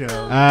 Good joke.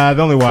 The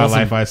only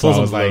wildlife I saw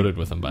Folsom's was like loaded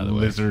with them, by the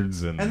way.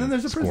 lizards and And then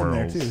there's a prison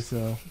there squirrels.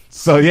 too,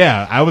 So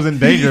yeah, I was in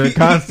danger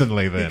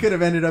constantly he then. could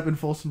have ended up in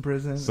Folsom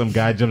Prison. Some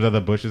guy jumps out of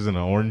the bushes in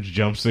an orange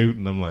jumpsuit,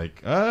 and I'm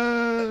like,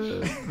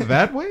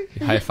 that way?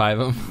 High five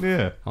him.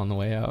 Yeah. On the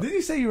way out. Did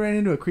you say you ran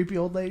into a creepy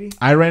old lady?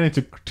 I ran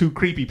into two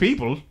creepy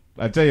people.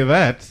 I tell you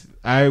that.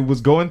 I was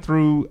going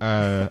through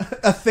a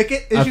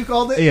thicket, as you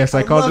called it. Yes,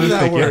 I called it a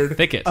thicket. Word. A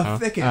thicket. A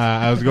thicket.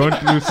 I was going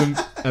through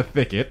a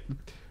thicket.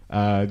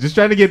 Just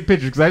trying to get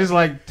pictures because I just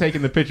like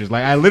taking the pictures.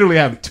 Like I literally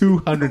have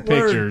 200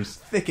 pictures.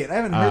 Thicket. I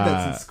haven't heard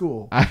that since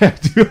school. I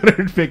have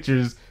 200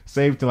 pictures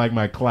saved to like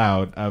my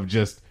cloud of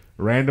just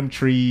random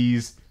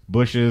trees,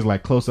 bushes,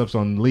 like close-ups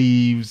on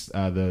leaves,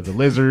 the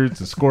lizards,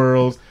 the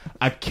squirrels,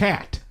 a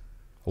cat.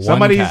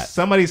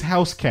 Somebody's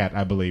house cat,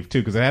 I believe,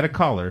 too, because it had a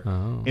collar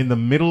in the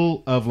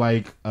middle of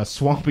like a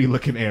swampy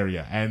looking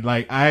area, and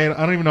like I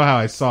don't even know how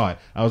I saw it.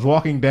 I was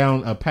walking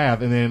down a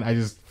path, and then I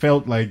just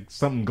felt like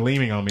something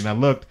gleaming on me, and I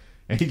looked,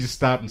 and he just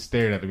stopped and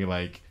stared at me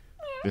like,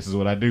 "This is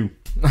what I do.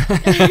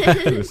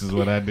 This is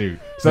what I do."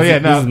 So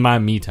this is my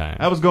me time.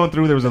 I was going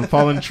through. There was a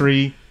fallen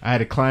tree. I had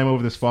to climb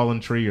over this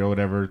fallen tree or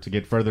whatever to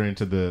get further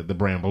into the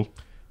bramble.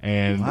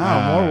 And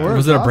wow, more work.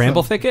 Was it a awesome.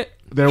 bramble thicket?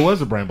 There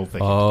was a bramble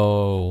thicket.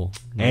 Oh,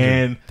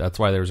 and that's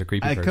why there was a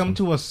creepy person. I come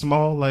to a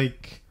small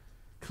like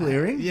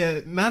clearing.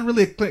 Yeah, not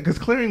really because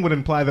clearing would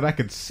imply that I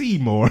could see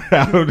more.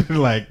 I would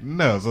like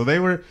no. So they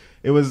were.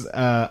 It was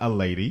a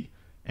lady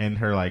and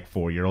her like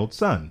 4-year-old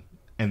son,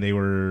 and they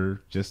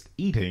were just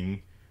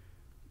eating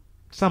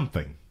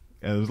something.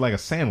 It was like a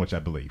sandwich, I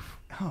believe.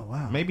 Oh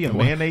wow! Maybe a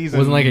mayonnaise. It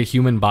wasn't like a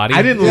human body.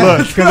 I didn't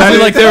look because I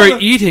like they were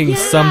eating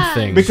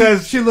something.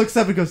 Because she looks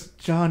up and goes,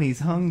 "Johnny's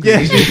hungry."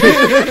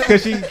 Yeah,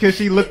 because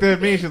she looked at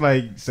me and she's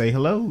like, "Say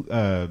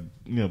hello,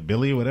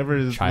 Billy, whatever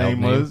his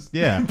name was."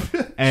 Yeah,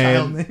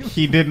 and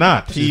he did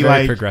not. She's He very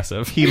like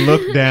progressive. He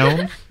looked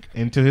down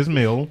into his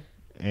meal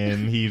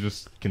and he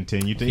just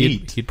continued to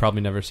eat. He'd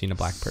probably never seen a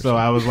black person. So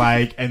I was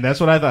like, and that's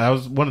what I thought. That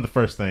was one of the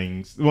first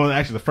things. Well,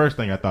 actually, the first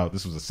thing I thought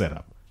this was a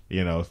setup.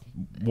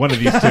 One of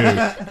these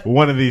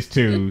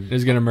two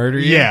is gonna murder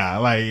you.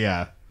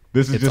 Yeah,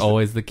 This is it's just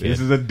always the kid. This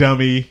is a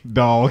dummy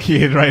doll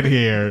kid right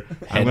here.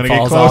 I'm gonna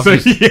get falls closer. off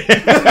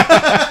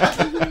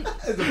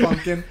As a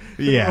pumpkin.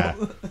 Yeah.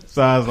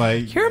 So I was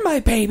like, "You're my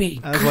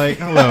baby." I was like,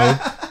 "Hello."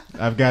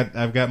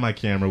 I've got my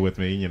camera with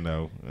me.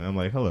 I'm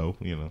like, "Hello."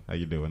 How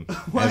you doing?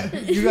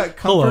 What? You got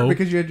comfort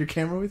because you had your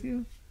camera with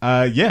you?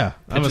 Yeah. I'm gonna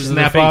Pictures of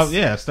snap their off. face.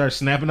 Yeah, start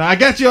snapping. I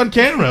got you on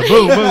camera.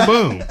 Boom, boom,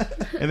 boom.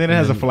 And then it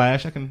has a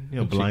flash. I can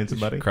blind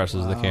somebody.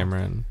 Crushes the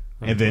camera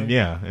and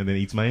then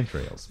eats my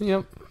entrails.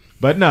 Yep.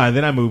 But no, and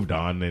then I moved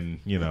on and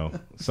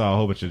saw a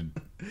whole bunch of.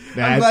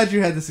 I'm glad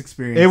you had this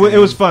experience. It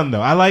was fun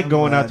though. I like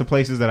going out to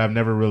places that I've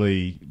never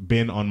really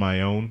been on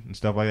my own and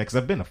stuff like that because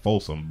I've been to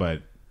Folsom,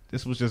 but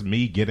this was just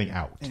me getting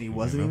out. And he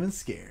wasn't even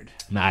scared.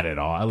 Not at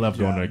all. I love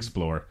going to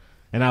explore.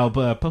 And I'll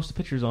post the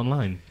pictures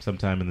online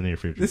sometime in the near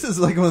future. This is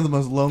like one of the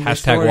most lonely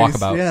stories.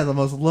 #walkabout. Yeah, the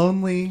most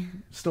lonely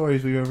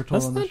stories we've ever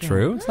told That's on the not show.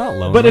 true. It's not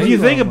lonely. But if you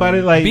think about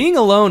it, like being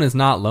alone is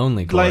not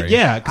lonely, Corey. Like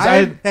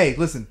yeah, hey,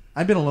 listen,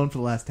 I've been alone for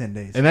the last 10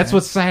 days, and that's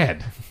what's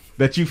sad.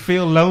 That you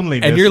feel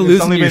loneliness and you're It's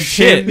losing only your been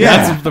shit. 10 Yeah.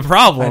 That's the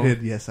problem. I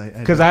did, yes, I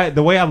because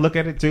the way I look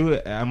at it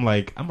too, I'm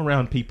like I'm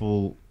around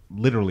people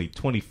literally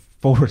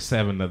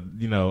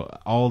 24/7,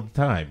 all the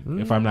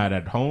time. If I'm not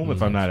at home,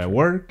 if I'm not at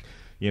work,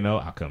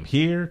 I'll come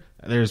here.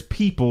 There's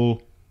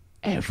people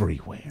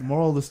everywhere.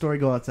 Moral of the story: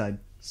 go outside.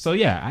 So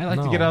yeah, I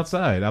like to get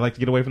outside. I like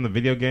to get away from the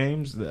video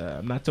games.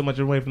 I'm not so much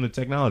away from the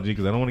technology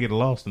because I don't want to get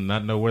lost and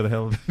not know where the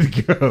hell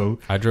to go.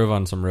 I drove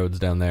on some roads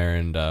down there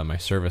and my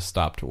service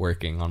stopped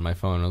working on my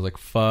phone. I was like,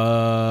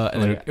 fuck.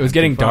 And then it was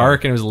getting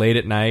dark and it was late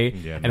at night.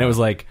 Yeah, and it was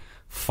like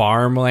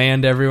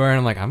farmland everywhere. And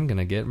I'm like, I'm going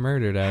to get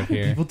murdered out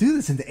here. People do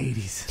this in the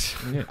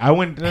 80s. Yeah, I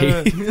went... the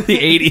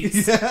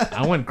 80s. Yeah.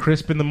 I went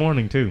crisp in the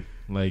morning too.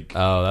 Like,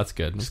 oh, that's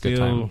good. That's still,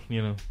 good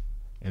time.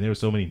 And there were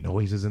so many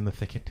noises in the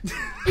thicket.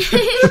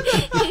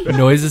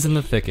 Noises in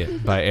the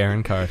Thicket by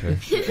Aaron Carter.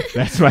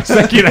 That's my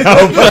second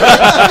album.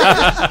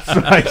 That's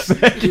my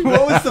second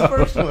What was the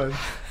first one?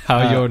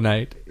 How Your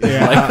Night.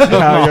 Yeah,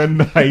 How Your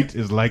Night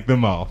is Like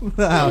Them All.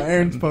 Wow,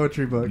 Aaron's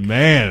poetry book.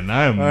 Man,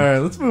 I'm all right.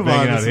 Let's move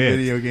on to some hits.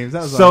 video games.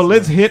 That was so awesome.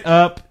 let's hit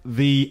up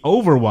the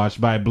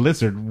Overwatch by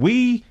Blizzard.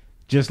 We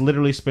just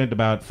literally spent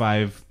about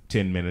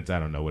 5-10 minutes. I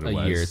don't know what it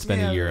was. A year. It's been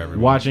a year.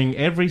 Everyone. Watching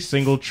every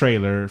single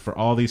trailer for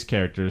all these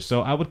characters.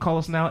 So I would call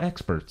us now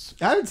experts.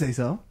 I would say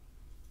so.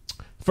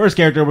 First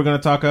character we're going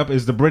to talk up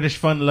is the British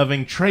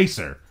fun-loving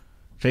Tracer.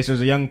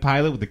 Tracer's a young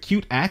pilot with a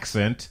cute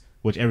accent,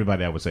 which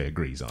everybody I would say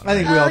agrees on. I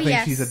think we all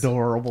think she's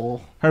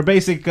adorable. Her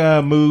basic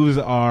moves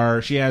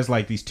are she has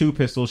like these 2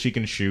 pistols she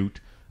can shoot,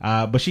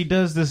 but she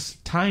does this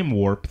time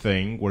warp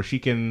thing where she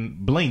can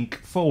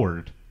blink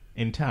forward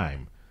in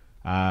time.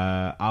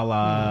 A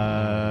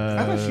la...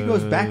 I thought she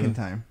goes back in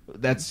time.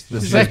 That's the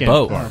She does second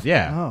both. part.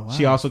 Yeah. Oh, wow.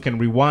 She also can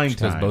rewind She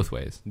time. does both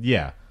ways.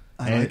 Yeah.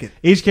 I like it.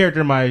 Each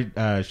character,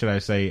 should I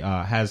say,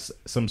 has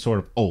some sort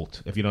of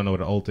ult. If you don't know what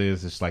an ult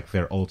is, it's like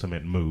their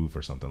ultimate move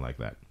or something like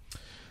that.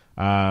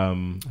 A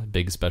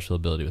big special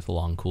ability with a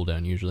long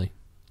cooldown, usually.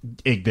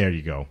 There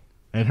you go.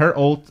 And her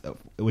ult,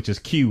 which is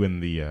Q in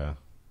the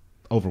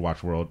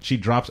Overwatch world, she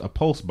drops a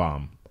pulse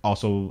bomb,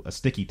 also a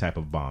sticky type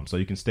of bomb, so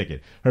you can stick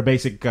it. Her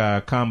basic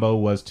combo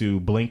was to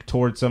blink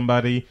towards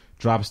somebody,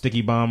 drop a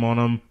sticky bomb on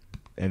them,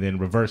 and then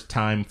reverse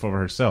time for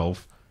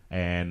herself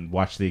and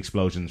watch the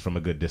explosions from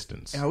a good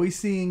distance. Are we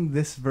seeing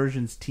this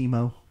version's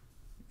Teemo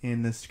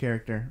in this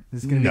character?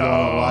 This is going to be what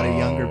a lot of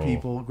younger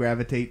people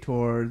gravitate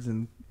towards,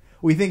 and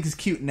we think is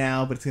cute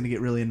now, but it's going to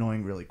get really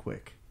annoying really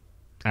quick.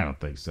 I don't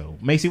think so.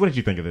 Macy, what did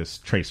you think of this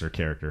Tracer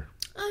character?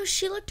 Oh,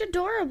 she looked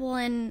adorable,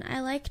 and I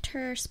liked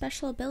her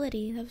special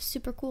ability. That was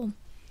super cool.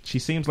 She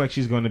seems like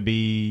she's going to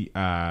be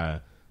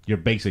your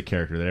basic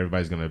character that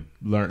everybody's going to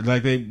learn.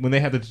 Like when they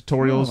have the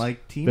tutorials,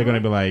 like Teemo? they're going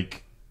to be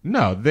like,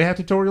 no, they have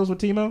tutorials with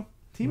Teemo?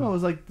 Teemo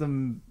was like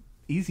the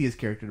easiest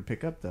character to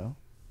pick up, though.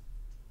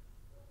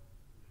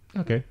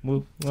 Okay,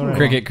 well, all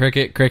right.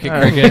 Cricket.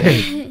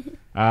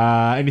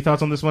 Any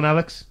thoughts on this one,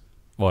 Alex?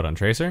 What, on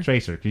Tracer?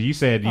 Tracer, because you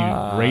said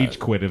you rage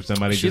quit if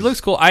somebody. She looks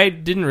cool. I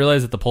didn't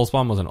realize that the pulse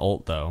bomb was an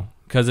ult though,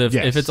 because if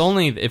it's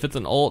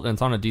an ult and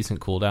it's on a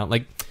decent cooldown,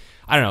 like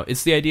I don't know,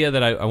 it's the idea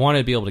that I want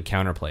to be able to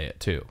counterplay it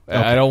too. Okay.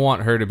 I don't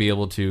want her to be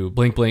able to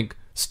blink,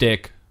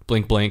 stick,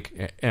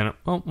 blink, and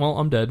well,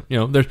 I'm dead.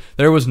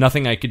 There was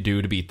nothing I could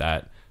do to beat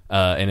that.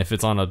 And if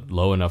it's on a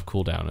low enough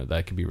cooldown,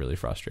 that could be really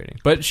frustrating.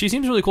 But she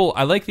seems really cool.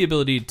 I like the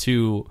ability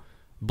to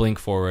blink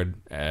forward.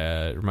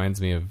 Reminds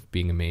me of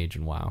being a mage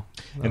in WoW.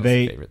 That And was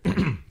the favorite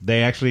thing.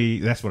 they actually,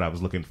 that's what I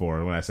was looking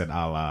for when I said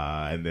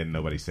Allah, and then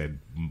nobody said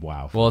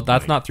wow. Well,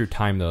 that's not through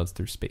time though; it's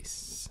through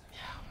space.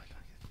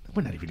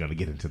 We're not even going to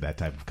get into that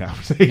type of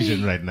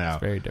conversation right now.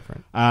 It's very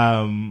different.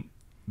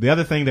 The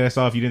other thing that I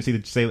saw, if you didn't see the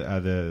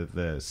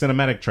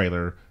cinematic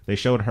trailer, they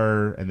showed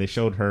her and they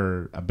showed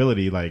her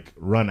ability like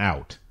run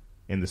out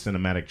in the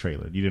cinematic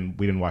trailer. We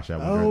didn't watch that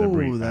one. during the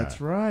brief, that's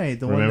right.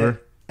 The remember? one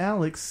that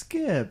Alex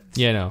skipped.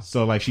 Yeah, no.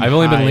 So like I've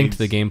only been linked to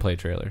the gameplay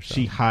trailer. So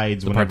she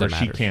hides the part whenever that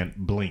she matters. can't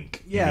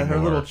blink. Yeah, her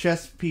anymore. little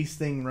chest piece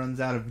thing runs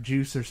out of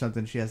juice or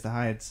something. She has to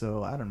hide.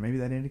 So I don't know. Maybe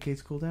that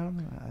indicates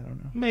cooldown. I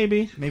don't know.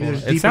 Maybe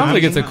there's. It deeper sounds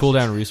like it's a meaning.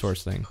 cooldown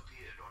resource thing.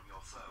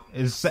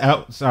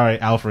 Sorry,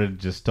 Alfred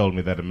just told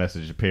me that a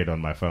message appeared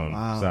on my phone.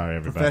 Wow. Sorry,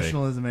 everybody.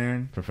 Professionalism,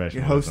 Aaron. Professionalism.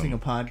 You're hosting a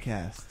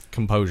podcast.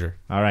 Composure.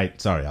 All right,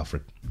 sorry,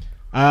 Alfred.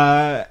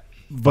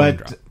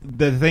 But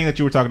the thing that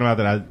you were talking about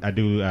that I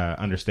do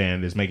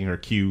understand is making her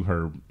cue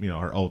her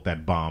ult,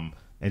 that bomb,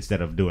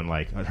 instead of doing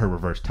like her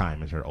reverse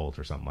time as her ult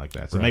or something like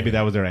that. So maybe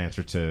that was their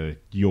answer to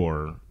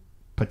your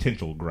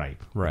potential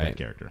gripe with that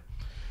character.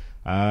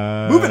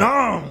 Moving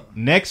on.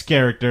 Next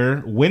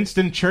character,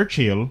 Winston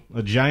Churchill,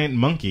 a giant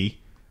monkey.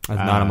 That's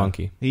not a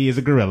monkey. He is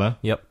a gorilla.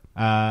 Yep.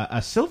 A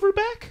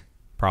silverback?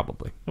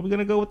 Probably. Are we going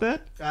to go with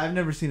that? I've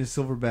never seen a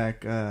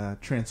silverback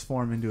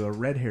transform into a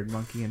red-haired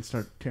monkey and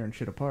start tearing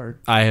shit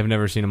apart. I have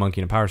never seen a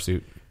monkey in a power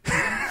suit.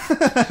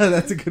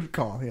 That's a good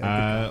call.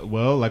 Yeah,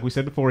 well, like we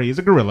said before, he is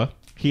a gorilla.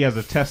 He has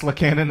a Tesla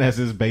cannon as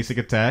his basic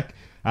attack.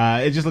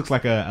 It just looks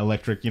like a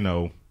electric,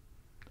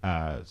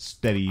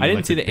 steady. I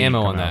didn't see the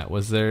ammo on that.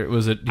 Was it?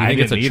 Do you think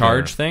it's a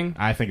charge thing?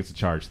 I think it's a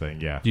charge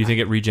thing. Yeah. Do you think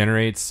it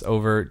regenerates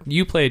over?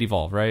 You played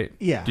Evolve, right?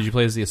 Yeah. Did you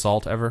play as the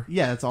Assault ever?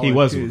 Yeah, that's all. He it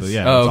was. is.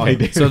 Yeah. Oh, that's all he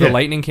okay. did. So the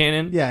lightning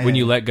cannon. Yeah, When yeah.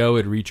 you let go,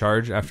 it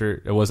recharge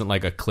after. It wasn't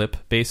like a clip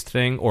based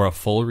thing or a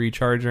full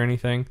recharge or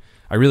anything.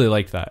 I really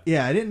liked that.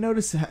 Yeah, I didn't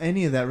notice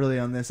any of that really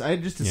on this. I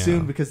just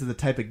assumed because of the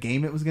type of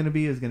game it was going to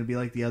be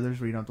like the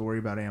others where you don't have to worry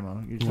about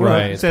ammo. You just-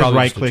 Right. It It's says probably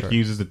right just a click charge.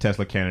 uses the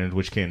Tesla cannon,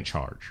 which can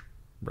charge.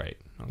 Right.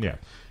 Okay. Yeah.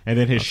 And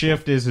then his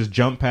shift is his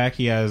jump pack.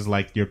 He has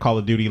like your Call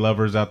of Duty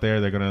lovers out there.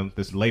 They're gonna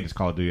this latest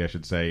Call of Duty, I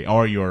should say,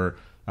 or your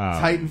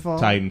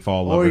Titanfall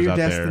or lovers your out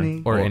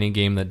Destiny. Or any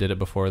game that did it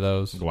before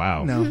those.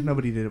 Wow. No,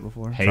 nobody did it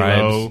before.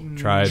 Halo,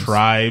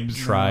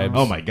 Tribes.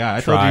 Oh my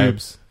god!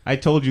 I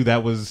told you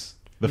that was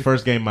the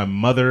first game my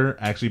mother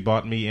actually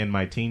bought me in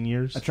my teen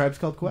years. A Tribe's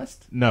Called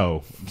Quest?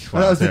 No, Oh,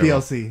 that was the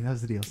DLC. That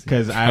was the DLC.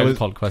 Because I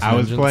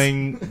was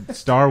playing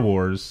Star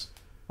Wars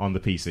on the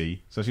PC.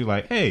 So she was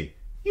like, "Hey,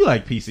 you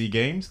like PC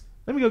games?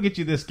 Let me go get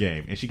you this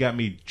game." And she got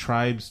me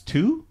Tribes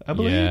 2, I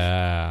believe.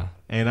 Yeah.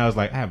 And I was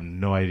like, I have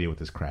no idea what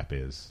this crap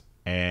is,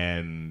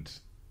 and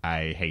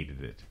I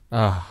hated it.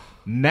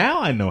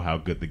 Now I know how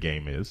good the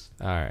game is.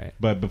 All right.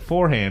 But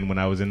beforehand, when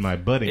I was in my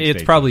budding it's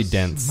stages, probably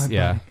dense.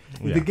 Yeah.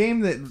 The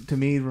game that to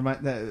me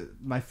that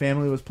my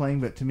family was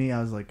playing, but to me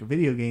I was like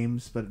video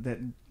games, but that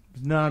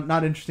was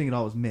not interesting at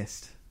all was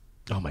Myst.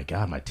 Oh my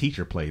god, my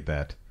teacher played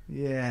that.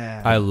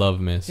 Yeah, I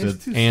love Myst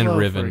It's too and slow for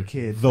Riven. a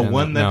kid. The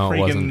one that no, it freaking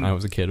wasn't. I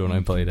was a kid when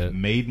I played it.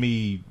 Made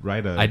me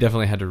write a. I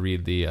definitely had to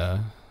read the I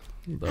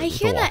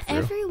hear that walkthrough.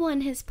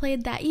 everyone has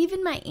played that.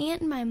 Even my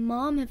aunt and my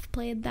mom have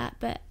played that,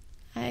 but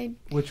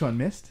Which one,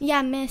 Myst?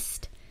 Yeah,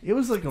 Myst. It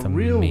was like It's a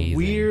real amazing.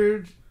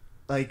 weird,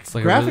 like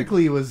like a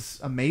graphically, it was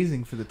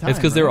amazing for the time. It's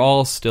because right? they're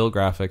all still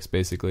graphics,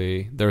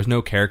 basically. There was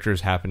no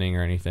characters happening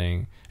or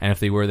anything. And if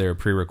they were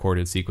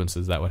pre-recorded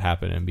sequences that would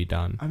happen and be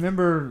done. I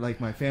remember like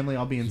my family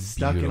all being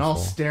stuck and all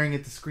beautiful. staring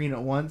at the screen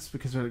at once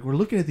because we're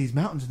looking at these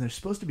mountains and there's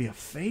supposed to be a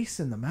face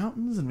in the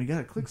mountains and we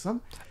gotta click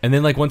something. And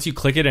then, like, once you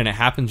click it and it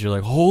happens, you're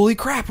like, holy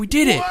crap, we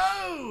did it!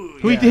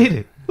 We did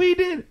it! We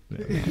did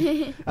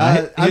it!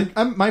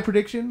 My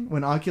prediction,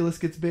 when Oculus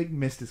gets big,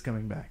 Myst is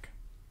coming back.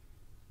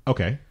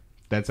 Okay.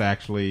 That's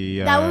actually...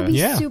 That would be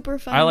super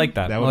fun. I like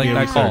that. That I would like be a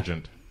that call.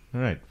 resurgent. All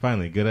right,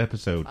 finally, good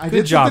episode. I Good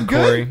did job, something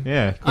good? Corey.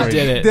 Yeah, You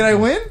did it. Did I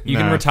win? You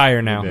can Nah, retire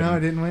now. you No, I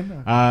didn't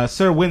win.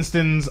 Sir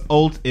Winston's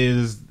ult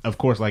is, of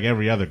course, like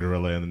every other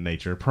gorilla in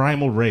nature,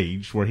 Primal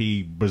Rage, where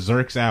he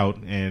berserks out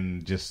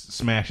and just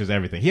smashes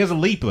everything. He has a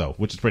leap, though,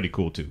 which is pretty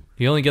cool, too.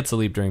 He only gets a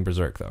leap during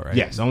Berserk, though, right?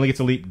 Yes, only gets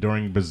a leap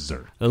during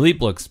Berserk. The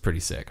leap looks pretty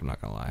sick, I'm not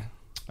going to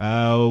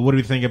lie. What do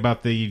we think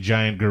about the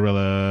giant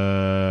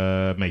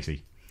gorilla,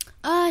 Macy?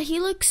 He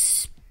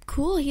looks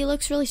cool. He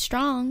looks really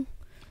strong.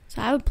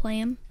 So I would play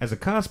him. As a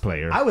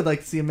cosplayer, I would like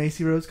to see a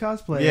Macy Rose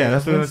cosplay. yeah,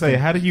 that's what I was gonna say.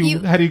 How do you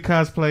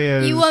cosplay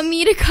as? You want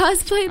me to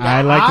cosplay that?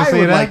 I like to see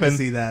would it like happen. to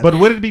see that. But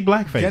would it be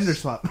blackface? Gender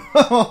swap.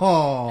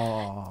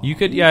 You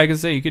could, I could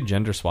say you could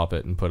gender swap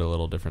it and put a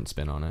little different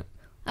spin on it.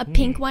 A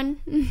pink one.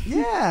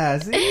 Yeah,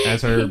 see?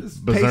 As her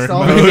Paste berserk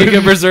all mode. You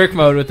get Berserk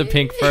mode with the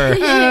pink fur.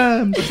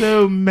 I'm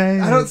so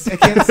mad.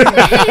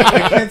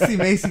 I can't see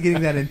Macy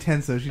getting that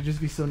intense though. She'd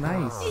just be so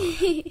nice.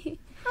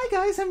 Hi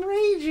guys, I'm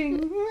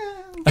raging.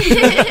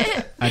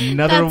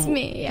 Another That's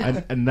me,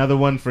 yeah. another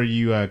one for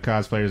you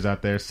cosplayers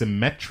out there,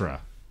 Symmetra.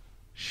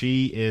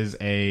 She is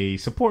a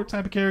support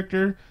type of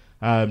character.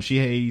 She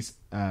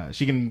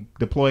she can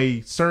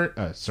deploy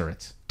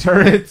turrets.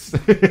 Turrets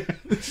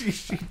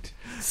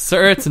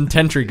and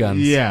tentry guns.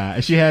 Yeah,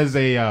 she has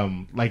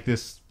a like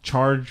this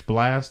charge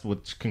blast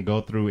which can go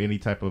through any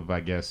type of,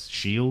 I guess,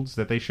 shields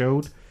that they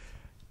showed.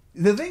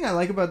 The thing I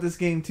like about this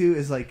game too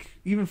is like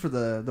even for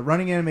the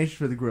running animations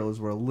for the gorillas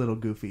were a little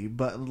goofy,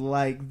 but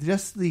like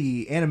just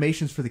the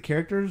animations for the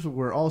characters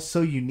were all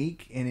so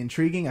unique and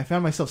intriguing. I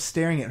found myself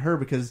staring at her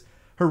because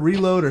her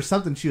reload or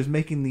something, she was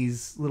making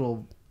these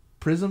little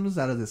prisms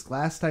out of this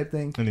glass type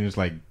thing, and he was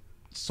like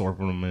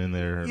sorting them in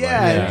there.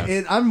 Yeah,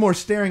 and I'm more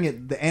staring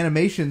at the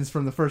animations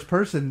from the first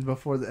person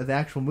before the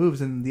actual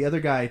moves, and the other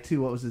guy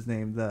too. What was his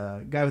name?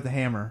 The guy with the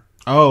hammer.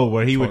 Oh,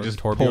 where he would just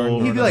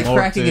pull. He'd be like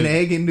cracking an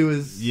egg into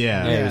his.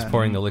 Yeah, he was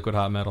pouring the liquid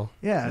hot metal.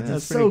 Yeah,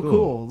 that's so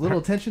cool. Little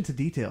attention to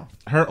detail.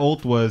 Her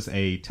ult was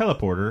a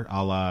teleporter,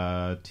 a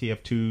la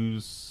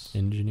TF2's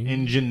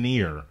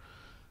engineer.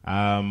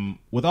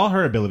 With all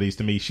her abilities,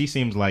 to me, she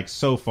seems like,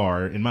 so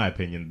far, in my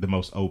opinion, the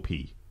most OP.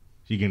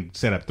 She can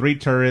set up 3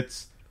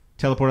 turrets,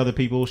 teleport other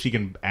people. She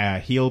can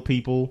heal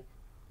people.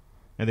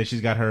 And then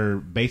she's got her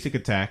basic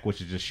attack, which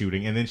is just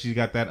shooting. And then she's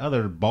got that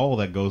other ball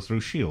that goes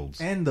through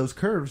shields. And those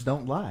curves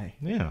don't lie.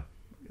 Yeah.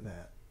 Look at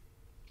that.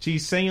 She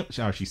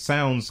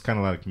sounds kind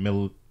of like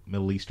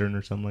Middle Eastern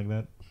or something like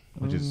that.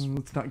 Which is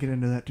let's not get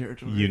into that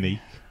territory. Unique.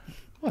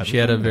 She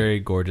had a very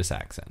gorgeous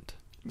accent.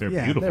 Very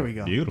beautiful. There we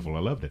go. Beautiful. I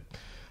loved it.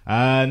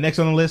 Next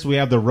on the list, we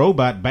have the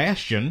robot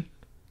Bastion.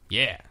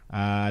 Yeah.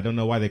 I don't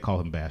know why they call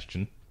him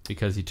Bastion.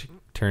 Because he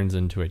turns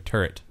into a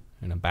turret.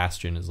 And a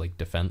bastion is like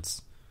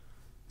defense.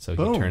 So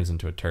Boom. He turns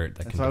into a turret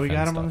that That's can why we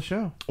got him stuff. on the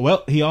show.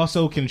 Well, he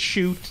also can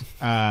shoot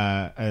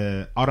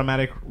an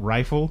automatic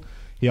rifle.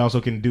 He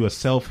also can do a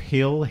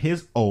self-heal.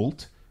 His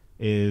ult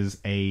is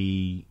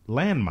a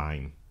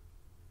landmine.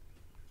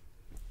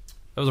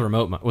 That was a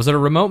remote mine. Was it a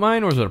remote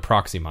mine or was it a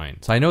proxy mine?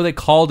 So I know they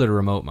called it a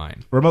remote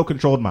mine.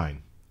 Remote-controlled mine.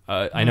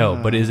 I know,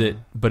 but is it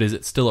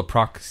still a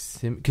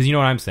proxy? Because you know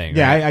what I'm saying,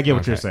 Yeah, right? I get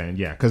what you're saying.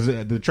 Yeah, because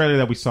the trailer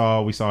that we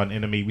saw an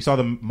enemy. We saw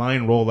the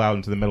mine roll out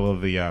into the middle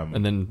of the...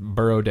 and then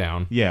burrow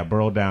down. Yeah,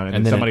 burrow down,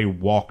 and then somebody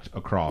walked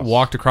across.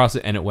 Walked across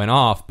it, and it went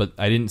off, but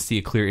I didn't see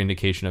a clear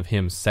indication of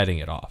him setting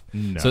it off.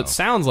 No. So it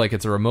sounds like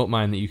it's a remote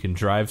mine that you can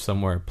drive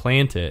somewhere,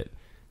 plant it.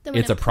 Then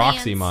when It's a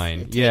proxy plants, mine.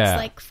 It takes Yeah.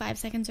 like 5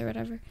 seconds or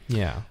whatever.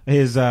 Yeah.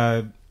 His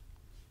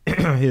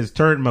his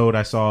turret mode,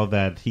 I saw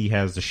that he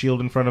has the shield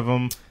in front of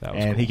him,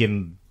 and he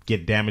can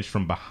get damage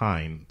from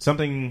behind.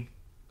 Something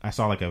I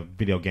saw, like a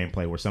video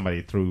gameplay where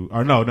somebody threw,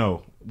 or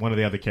no, one of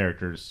the other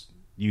characters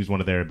used one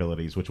of their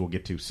abilities, which we'll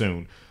get to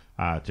soon,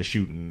 to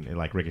shoot and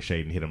like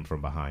ricochet and hit him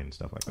from behind and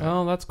stuff like that.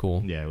 Oh, that's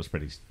cool. Yeah, it was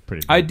pretty.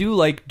 I do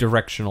like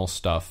directional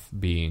stuff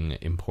being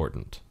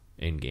important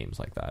in games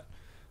like that.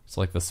 It's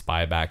like the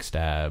spy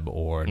backstab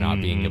or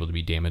not being able to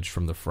be damaged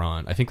from the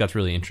front. I think that's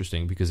really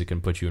interesting because it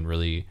can put you in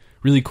really,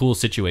 really cool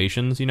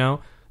situations, you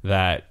know,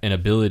 that an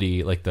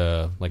ability like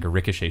a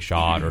ricochet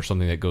shot or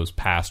something that goes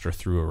past or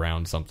through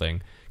around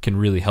something can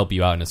really help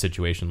you out in a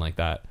situation like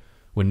that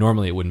when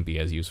normally it wouldn't be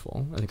as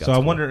useful. I think that's so. I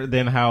cool. wonder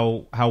then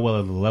how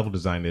well the level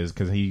design is,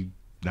 because he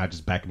not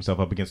just back himself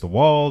up against the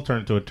wall,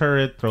 turn into a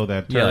turret, throw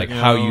that turret. Yeah, like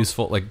how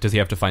useful. Like, does he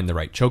have to find the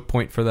right choke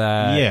point for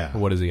that? Yeah. Or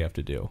what does he have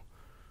to do?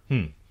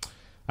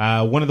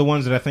 One of the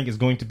ones that I think is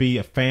going to be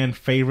a fan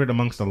favorite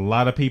amongst a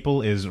lot of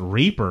people is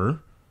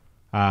Reaper.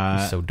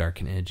 He's so dark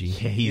and edgy.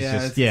 Yeah,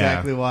 that's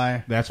exactly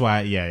why. That's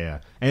why. Yeah.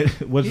 And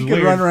what's He could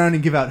weird, run around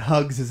and give out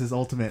hugs as his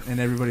ultimate, and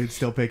everybody would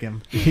still pick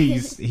him.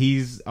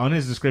 He's on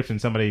his description.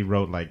 Somebody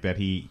wrote like that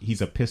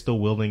he's a pistol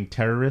wielding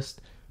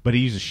terrorist, but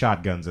he uses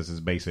shotguns as his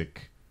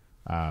basic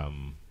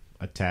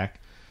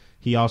attack.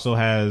 He also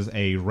has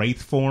a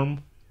wraith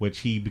form, which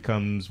he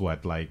becomes a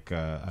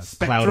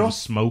cloud of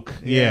smoke.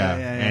 Yeah.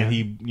 And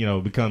he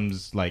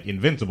becomes like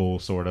invincible,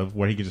 sort of,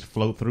 where he can just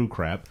float through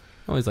crap.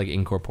 Oh, he's like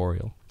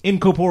incorporeal.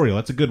 Incorporeal,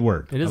 that's a good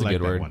word. It is I a like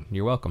good that word. one.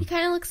 You're welcome. He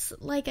kind of looks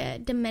like a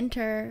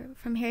Dementor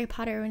from Harry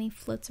Potter when he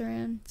floats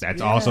around.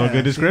 That's also a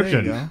good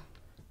description.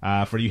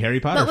 For you Harry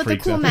Potter but with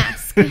freaks a cool out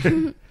mask.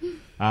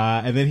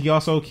 And then he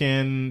also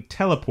can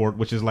teleport,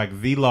 which is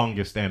like the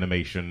longest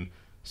animation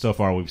so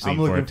far we've seen I'm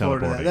for looking a forward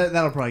to teleporting. that.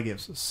 That'll probably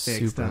give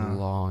Super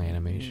long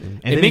animation.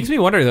 And it makes me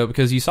wonder though,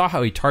 because you saw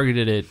how he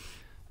targeted it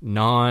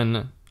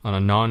on a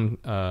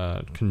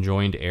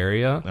non-conjoined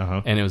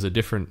area, and it was a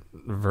different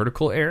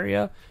vertical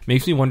area.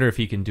 Makes me wonder if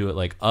he can do it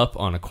like up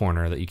on a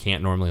corner that you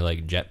can't normally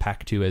like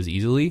jetpack to as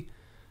easily,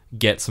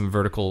 get some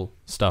vertical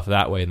stuff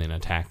that way, and then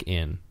attack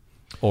in.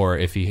 Or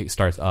if he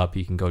starts up,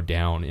 he can go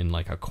down in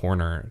like a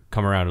corner,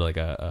 come around to like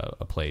a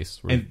place.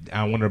 And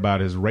I wonder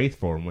about his wraith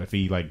form. If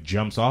he like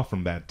jumps off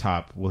from that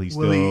top, will he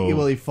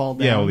Will he fall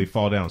down? Yeah, will he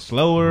fall down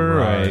slower,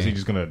 Right. or is he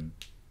just gonna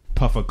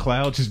puff a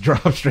cloud, just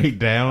drop straight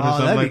down, or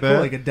something that'd like be that?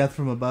 cool, like a death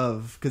from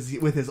above, because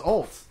with his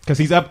ult. Because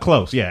he's up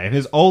close, yeah. And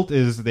his ult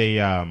is the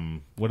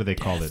what do they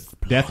call it?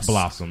 Death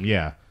Blossom,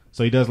 yeah.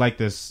 So he does like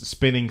this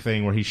spinning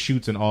thing where he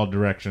shoots in all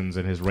directions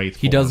in his wraith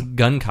He form. does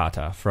gun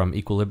kata from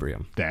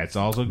Equilibrium. That's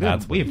also good.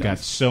 That's what We've he got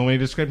does. so many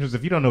descriptions.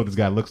 If you don't know what this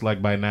guy looks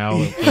like by now,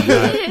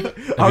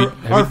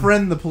 Our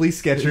friend, the police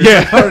sketcher,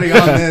 Yeah. is already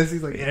on this.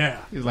 He's like, yeah.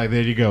 He's like,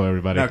 there you go,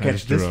 everybody. Now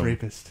That's catch this Jerome.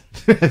 rapist.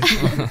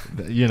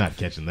 You're not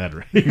catching that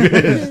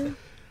rapist.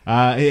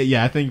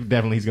 Yeah, I think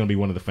definitely he's going to be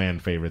one of the fan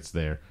favorites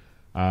there.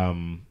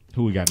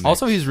 Who we got next?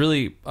 Also, he's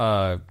really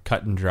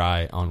cut and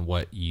dry on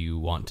what you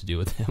want to do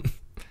with him.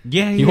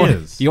 Yeah, he you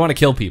is. You want to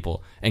kill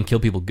people and kill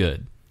people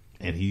good,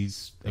 and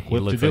he's equipped he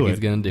looks to do like it. He's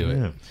going to do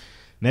Yeah. it.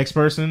 Next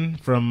person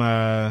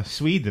from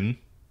Sweden,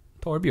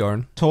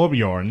 Torbjorn.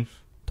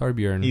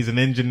 He's an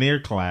engineer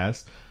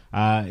class.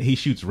 He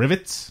shoots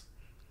rivets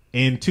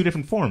in two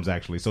different forms,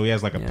 actually. So he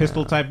has like a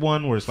pistol type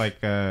one where it's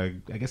like, I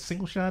guess,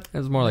 single shot.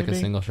 It's more like a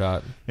maybe? single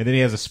shot. And then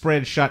he has a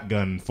spread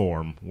shotgun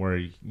form where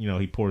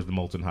he pours the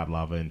molten hot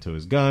lava into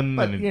his gun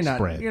But and it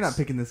spreads. you're not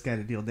picking this guy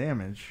to deal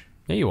damage.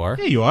 Yeah, you are.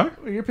 Yeah, you are.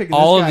 Well, you're picking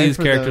All this of guy these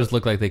for characters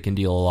look like they can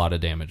deal a lot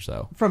of damage,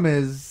 though. From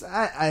his,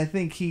 I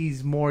think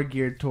he's more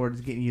geared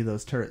towards getting you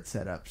those turret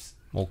setups.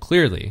 Well,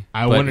 clearly.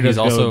 I but wanted he's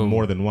to also go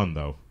more than one,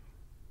 though.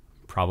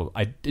 Probably.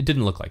 It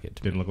didn't look like it.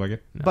 Didn't look like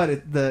it? No.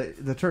 But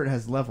the turret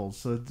has levels,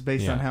 so it's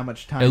based on how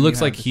much time. It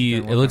looks you have like to sit there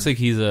and it work looks on like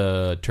he's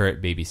a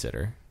turret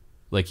babysitter.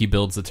 Like he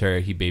builds the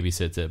turret, he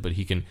babysits it, but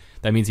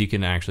that means he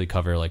can actually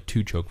cover like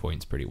 2 choke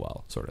points pretty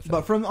well, sort of thing.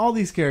 But from all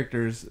these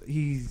characters,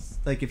 he's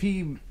like, if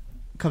he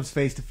comes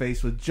face to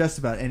face with just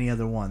about any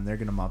other one, they're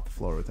gonna mop the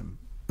floor with him.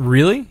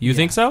 Really? You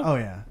think so? Oh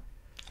yeah.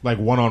 Like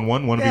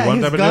 1-on-1, 1v1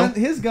 his type gun, of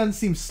deal? his gun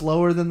seems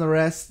slower than the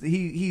rest.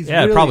 He's it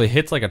really, probably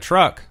hits like a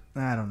truck.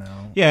 I don't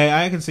know.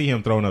 Yeah, I can see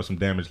him throwing up some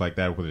damage like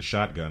that with a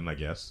shotgun, I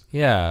guess.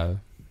 Yeah.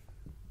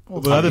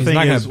 Well, the other he's thing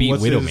not gonna is, beat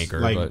what's his,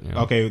 Widowmaker, like, but,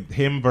 okay,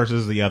 him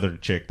versus the other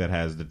chick that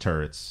has the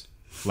turrets.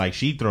 Like,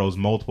 she throws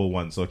multiple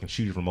ones so it can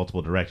shoot you from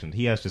multiple directions.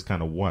 He has just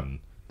kind of one.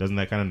 Doesn't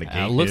that kind of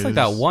negate It looks like his-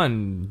 that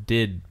one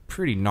did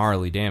pretty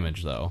gnarly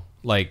damage, though.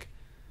 Like,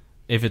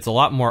 if it's a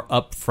lot more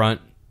upfront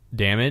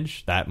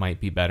damage, that might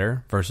be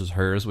better versus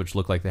hers, which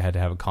looked like they had to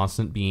have a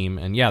constant beam.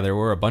 And yeah, there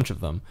were a bunch of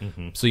them.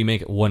 Mm-hmm. So you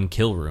make it one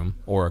kill room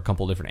or a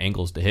couple different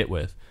angles to hit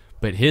with.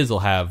 But his will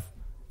have,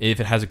 if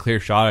it has a clear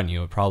shot on you,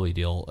 it'll probably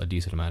deal a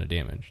decent amount of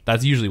damage.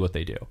 That's usually what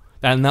they do.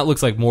 And that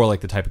looks like more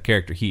like the type of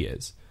character he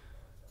is.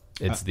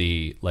 It's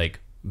the, like,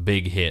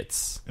 big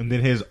hits. And then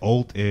his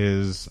ult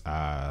is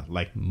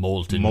like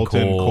molten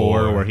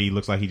core, where he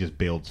looks like he just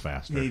builds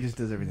faster. Yeah, he just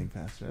does everything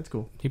faster. That's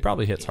cool. He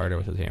probably hits harder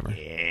with his hammer.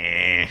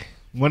 Yeah.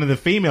 One of the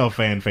female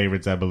fan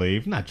favorites, I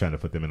believe. Not trying to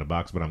put them in a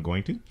box, but I'm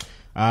going to.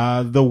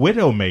 The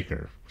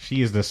Widowmaker.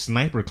 She is the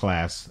sniper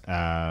class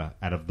out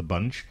of the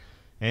bunch.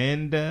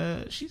 And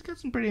she's got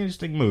some pretty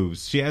interesting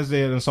moves. She has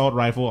an assault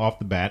rifle off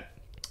the bat,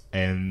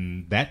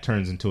 and that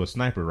turns into a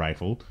sniper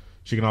rifle.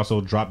 She can also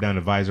drop down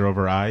a visor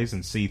over her eyes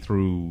and see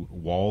through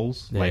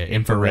walls, Yeah, like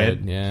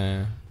infrared.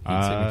 Yeah.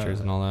 Heat signatures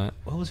and all that.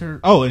 What was her?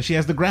 Oh, and she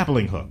has the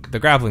grappling hook. The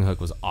grappling hook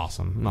was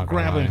awesome. I'm not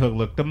gonna Grappling lie. hook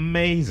looked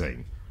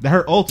amazing.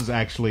 Her ult is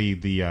actually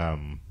the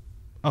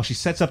she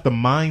sets up the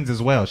mines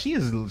as well. She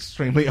is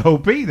extremely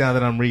OP now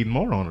that I'm reading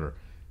more on her.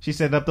 She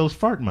set up those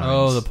fart mines.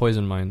 Oh, the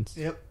poison mines.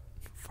 Yep.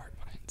 Fart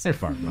mines. They're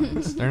fart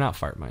mines. They're not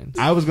fart mines.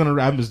 I was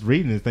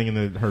reading this thinking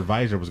that her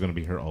visor was gonna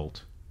be her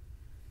ult.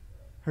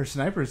 Her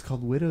sniper is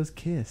called Widow's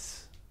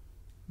Kiss.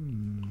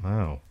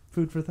 Wow.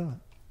 Food for thought.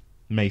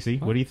 Macy,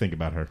 what do you think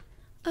about her?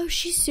 Oh,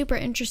 she's super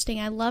interesting.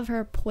 I love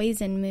her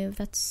poison move.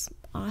 That's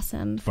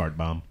awesome. Fart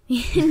bomb.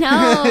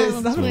 No,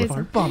 It's not a poison.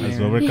 fart bomb. That's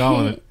what we're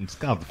calling it. It's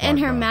called the fart And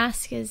her bomb.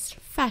 mask is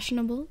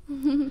fashionable.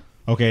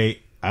 Okay,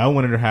 I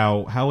wondered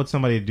how would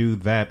somebody do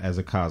that as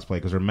a cosplay,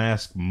 because her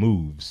mask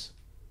moves.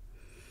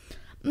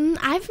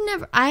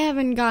 I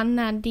haven't gotten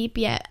that deep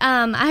yet.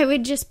 I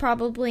would just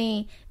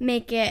probably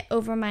make it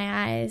over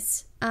my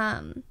eyes,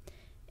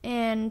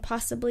 and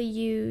possibly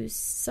use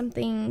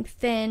something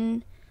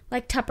thin,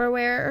 like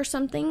Tupperware or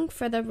something,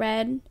 for the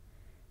red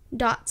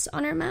dots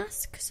on her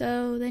mask,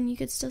 so then you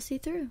could still see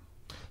through.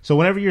 So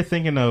whenever you're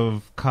thinking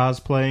of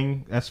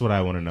cosplaying, that's what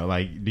I want to know.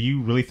 Like, do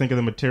you really think of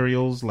the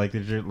materials? Like,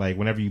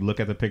 whenever you look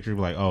at the picture,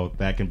 like, oh,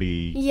 that can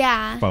be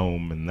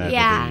foam, and that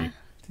Yeah. can be...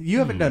 You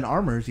haven't done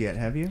armors yet,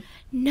 have you?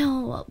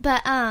 No,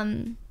 but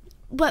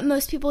what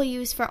most people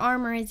use for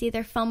armor is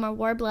either foam or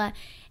warbler,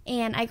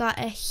 and I got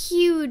a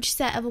huge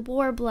set of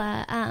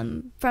warbler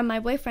from my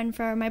boyfriend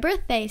for my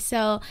birthday,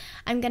 so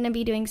I'm going to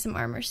be doing some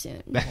armor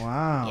soon.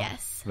 Wow.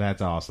 Yes.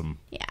 That's awesome.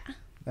 Yeah.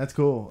 That's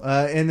cool.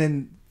 And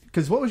then,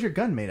 because what was your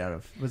gun made out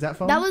of? Was that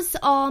foam? That was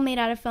all made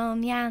out of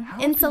foam, yeah.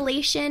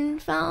 Insulation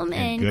foam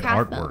and good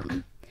craft artwork.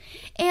 foam.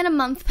 And a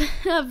month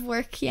of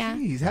work, yeah.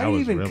 Jeez, how do you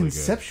even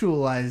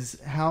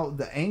conceptualize how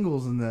the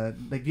angles and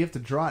do you have to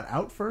draw it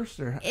out first?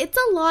 Or It's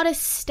a lot of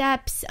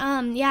steps.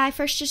 I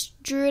first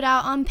just drew it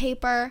out on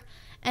paper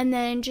and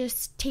then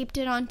just taped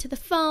it onto the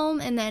foam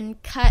and then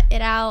cut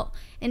it out.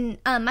 And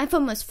my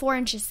foam was 4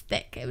 inches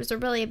thick. It was a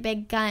really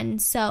big gun,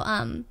 so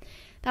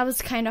that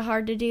was kind of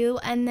hard to do.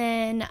 And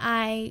then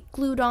I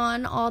glued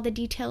on all the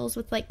details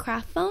with like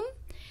craft foam.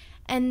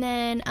 and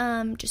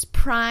then just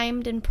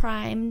primed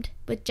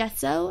with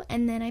gesso,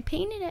 and then I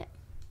painted it.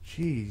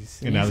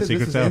 Jeez. And now the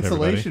secret's out,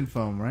 insulation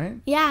foam, right?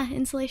 Yeah,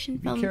 insulation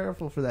foam. Be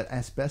careful for that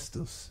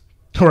asbestos.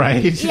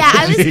 Right. Yeah,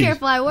 I was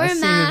careful. I wore a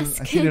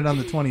mask. I seen it on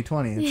the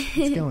 2020. It's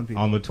killing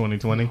people. On the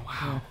 2020?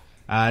 Wow.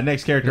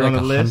 Next character You're on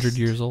like the list. 100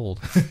 years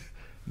old.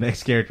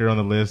 Next character on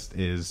the list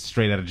is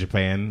straight out of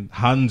Japan,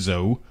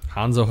 Hanzo.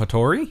 Hanzo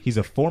Hattori? He's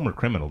a former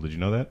criminal. Did you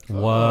know that?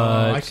 What?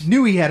 I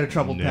knew he had a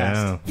troubled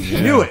past. Yeah.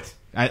 I knew it.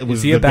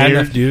 Is he a bad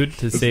enough dude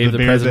to save the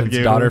president's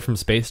daughter from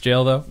space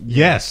jail, though?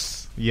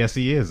 Yes. Yes,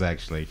 he is,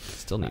 actually.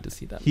 Still need to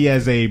see that. He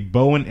has a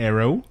bow and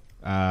arrow.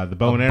 The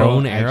bow and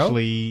arrow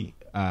actually...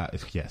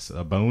 yes,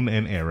 a bone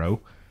and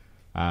arrow.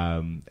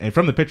 And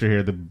from the picture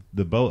here,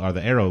 the bow or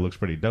the arrow looks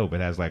pretty dope.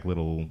 It has like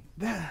little.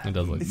 It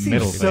does look. It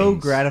seems so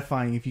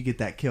gratifying if you get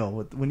that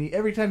kill.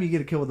 Every time you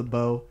get a kill with a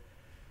bow,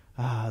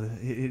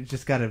 it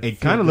just got to.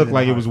 It kind of looked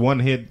like it was one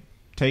hit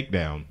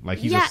takedown. Like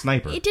he's a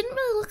sniper. It didn't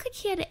really look like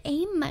he had to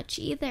aim much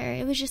either.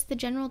 It was just the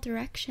general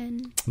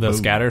direction. The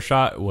scatter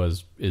shot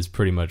is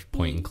pretty much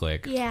point and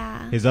click.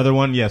 Yeah. His other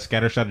one,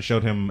 scatter shot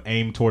showed him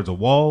aim towards a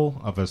wall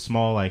of a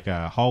small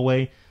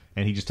hallway.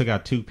 And he just took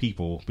out 2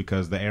 people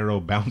because the arrow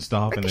bounced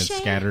off and then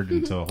scattered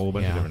into a whole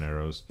bunch of different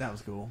arrows. That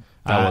was cool.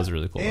 That was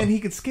really cool. And he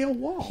could scale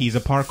walls. He's a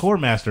parkour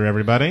master,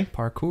 everybody.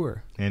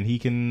 Parkour. And he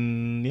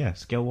can,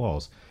 scale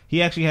walls.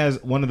 He actually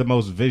has one of the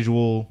most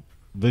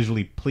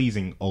visually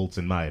pleasing ults,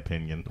 in my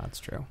opinion. That's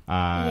true.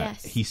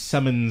 Yes. He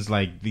summons,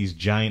 like, these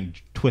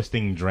giant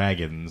twisting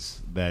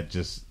dragons that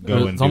just go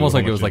into... It's almost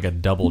like it was like a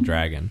double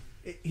dragon.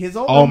 His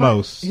ult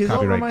Almost. His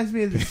ult reminds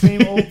me of the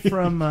same ult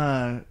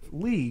from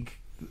League...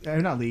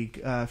 not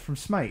League, from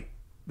Smite.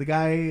 The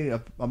guy,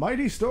 a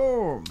mighty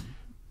storm.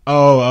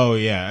 Oh,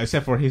 yeah.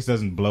 Except for he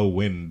doesn't blow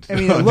wind. I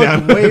mean,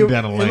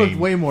 it looked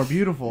way more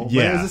beautiful.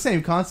 Yeah. But it was the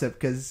same concept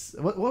because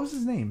what was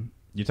his name?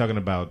 You're talking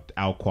about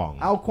Ao Kwang.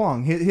 Ao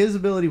Kwang. His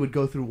ability would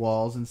go through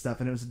walls and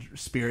stuff, and it was a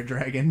spirit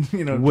dragon,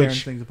 tearing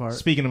things apart.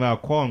 Speaking of Ao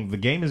Kwang, the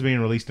game is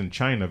being released in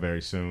China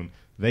very soon.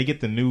 They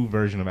get the new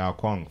version of Ao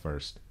Kwang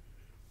first,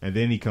 and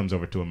then he comes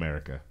over to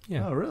America.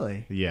 Yeah. Oh,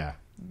 really? Yeah.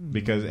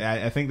 Because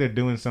I think they're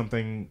doing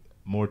something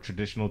more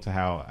traditional to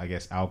how, I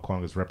guess, Ao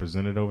Kwang is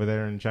represented over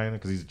there in China,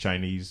 because he's a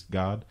Chinese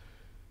god.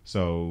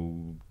 So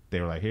they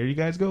were like, here, you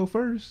guys go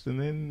first,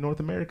 and then North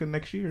America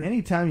next year.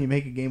 Anytime you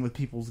make a game with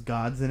people's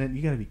gods in it,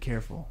 you got to be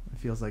careful. It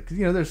feels like,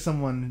 because, there's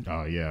someone...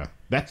 Oh, yeah.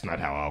 That's not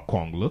how Ao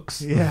Kwang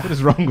looks. Yeah. What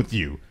is wrong with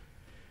you?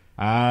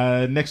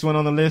 Next one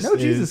on the list No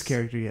Jesus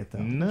character yet, though.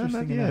 No,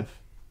 not yet.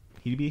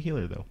 He'd be a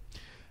healer, though.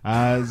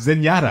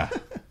 Zenyatta.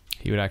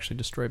 He would actually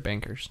destroy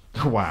bankers.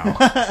 Wow.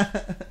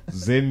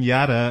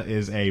 Zenyatta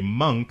is a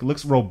monk.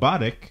 Looks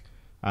robotic,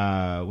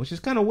 which is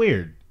kind of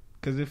weird.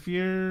 Because if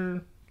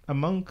you're a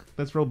monk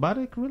that's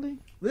robotic, really?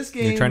 This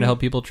game... You're trying to help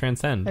people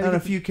transcend. And a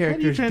few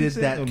characters did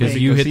that. Because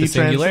you hit the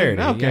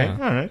singularity. Okay, yeah.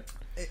 all right.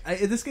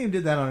 This game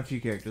did that on a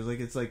few characters.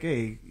 It's like,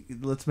 hey,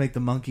 let's make the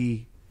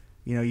monkey...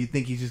 you'd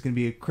think he's just going to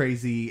be a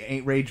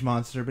crazy rage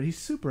monster, but he's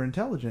super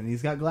intelligent.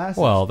 He's got glasses.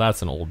 Well,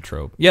 that's an old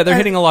trope. Yeah, they're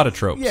hitting a lot of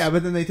tropes. Yeah,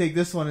 but then they take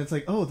this one, it's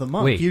like, oh, the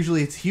monk.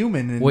 Usually it's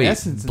human in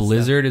essence.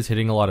 Blizzard is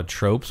hitting a lot of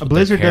tropes.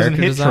 Blizzard doesn't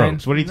hit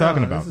tropes. What are you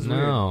talking about?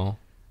 No.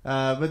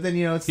 But then,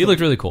 he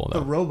looked really cool, though.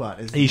 The robot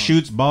is... He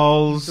shoots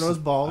balls. He throws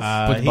balls.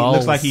 He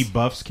looks like he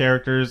buffs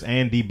characters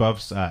and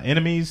debuffs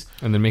enemies.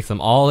 And then makes them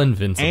all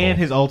invincible. And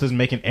his ult is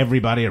making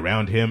everybody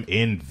around him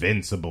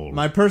invincible.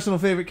 My personal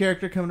favorite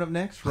character coming up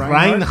next,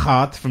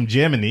 Reinhardt from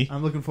Germany.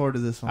 I'm looking forward to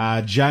this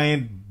one.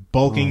 Giant,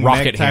 bulking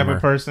rocket mech type hammer.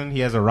 of person. He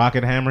has a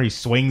rocket hammer. He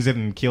swings it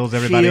and kills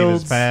everybody in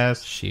his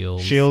path.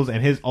 Shields.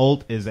 And his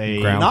ult is a...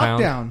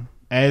 knockdown.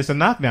 It's a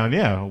knockdown,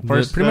 yeah.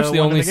 First, pretty much the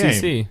only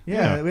CC.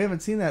 Yeah, we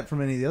haven't seen that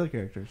from any of the other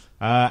characters.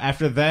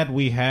 After that,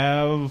 we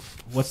have...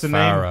 What's the name?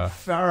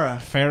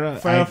 Farah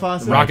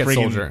Fawcett. Rocket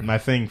Soldier. My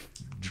thing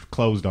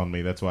closed on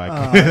me. That's why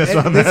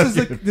I'm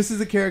asking. This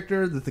is a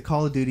character that the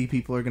Call of Duty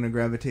people are going to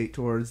gravitate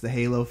towards, the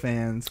Halo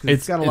fans. Because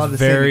it's got a lot of the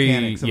very,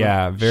 same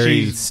mechanics.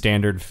 Very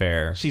standard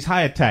fare. She's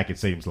high attack, it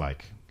seems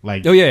like.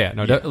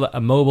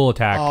 A mobile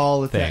attack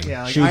all thing. attack.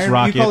 Yeah, like shoots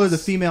rockets. You call her the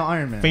female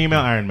Iron Man.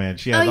 Female Iron Man.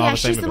 She has all the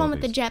same she's the one with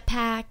abilities. the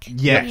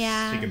jetpack. Yes.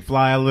 Yeah. She can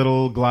fly a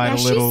little, glide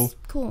a little. She's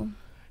cool.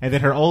 And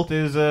then her ult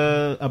is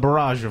a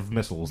barrage of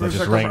missiles that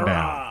just rain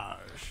down.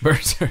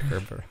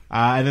 Berserker.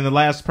 And then the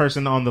last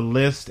person on the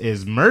list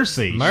is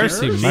Mercy.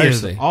 Mercy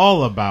is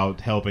all about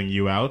helping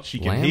you out. She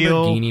can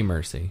heal. Lamborghini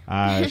Mercy.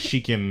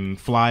 She can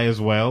fly as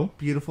well.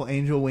 Beautiful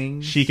angel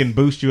wings. She can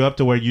boost you up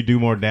to where you do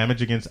more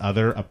damage against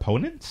other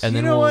opponents. And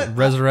then we'll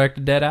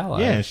resurrect dead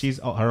allies.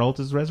 Yeah, her ult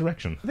is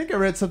resurrection. I think I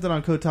read something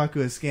on Kotaku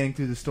as scanning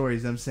through the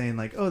stories. I'm saying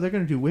like, oh, they're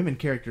going to do women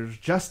characters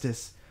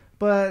justice,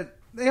 but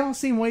they all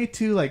seem way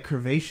too like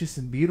curvaceous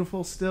and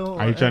beautiful still.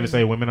 Are you trying to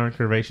say women aren't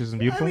curvaceous and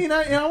beautiful? I mean,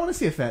 I want to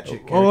see a fat chick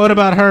character. Well, what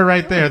about her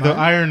right there, the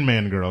Iron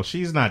Man girl?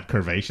 She's not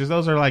curvaceous.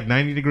 Those are like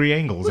 90-degree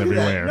angles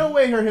everywhere. No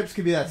way her hips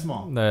could be that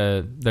small.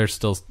 They're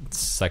still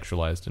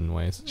sexualized in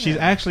ways. She's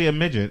actually a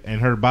midget,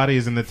 and her body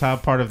is in the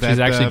top part of that. She's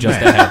actually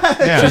just a head.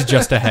 Yeah. She's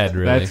just a head,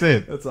 really. That's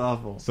it. That's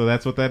awful. So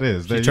that's what that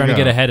is. She's trying to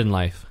get ahead in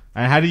life.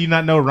 How do you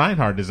not know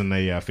Reinhardt isn't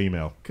a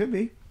female? Could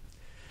be.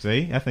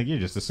 See, I think you're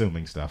just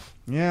assuming stuff.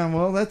 Yeah,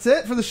 well, that's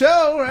it for the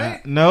show,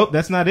 right? Nope,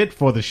 that's not it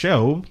for the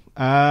show.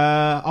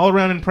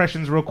 All-around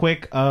impressions real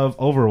quick of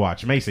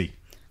Overwatch. Macy.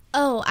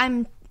 Oh,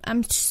 I'm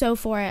so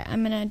for it.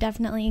 I'm going to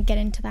definitely get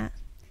into that.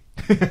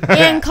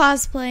 And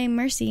cosplay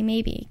Mercy,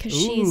 maybe, because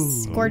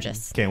she's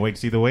gorgeous. Can't wait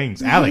to see the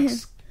wings.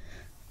 Alex.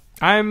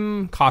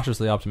 I'm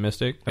cautiously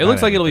optimistic. It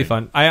looks like it'll be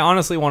fun. I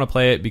honestly want to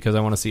play it because I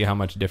want to see how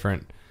much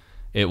different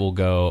it will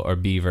go or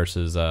be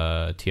versus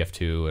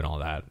TF2 and all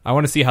that. I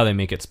want to see how they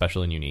make it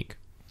special and unique.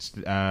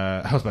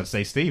 I was about to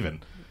say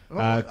Steven.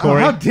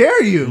 Corey. How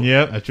dare you?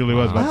 Yep, I truly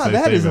was about to say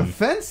that Steven. Is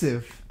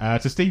offensive.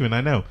 To Steven,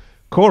 I know.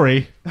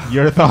 Corey,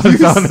 your thoughts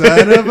you on it?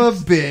 Son of a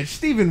bitch.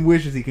 Steven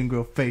wishes he can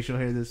grow facial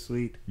hair this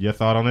sweet. Your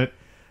thought on it?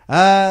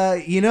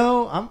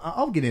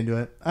 I'll get into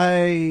it.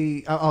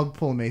 I'll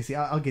pull a Macy.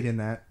 I'll get in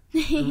that.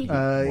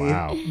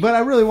 Wow. But I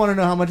really want to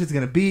know how much it's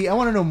going to be. I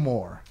want to know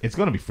more. It's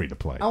going to be free to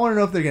play. I want to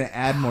know if they're going to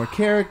add more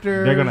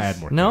characters. They're going to add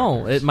more characters.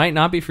 No, it might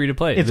not be free to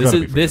play.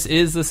 This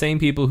is the same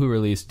people who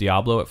released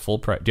Diablo at full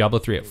price, Diablo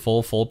 3 at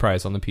full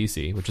price on the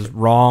PC, which is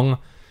wrong.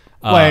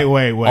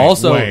 Wait.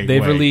 Also,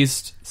 they've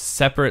released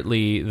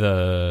separately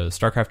the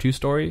StarCraft 2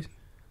 story,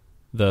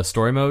 the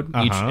story mode,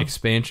 each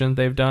expansion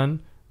they've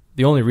done.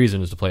 The only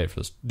reason is to play it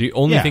for this. The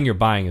only thing you're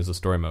buying is the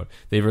story mode.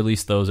 They've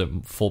released those at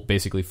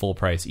basically full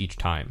price each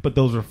time. But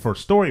those are for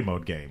story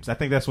mode games. I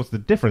think that's what's the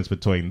difference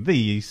between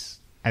these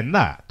and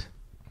that.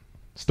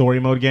 Story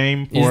mode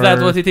game. Is that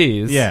what it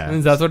is? Yeah.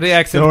 Is that where the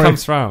accent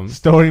comes from?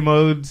 Story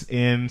modes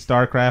in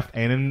StarCraft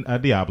and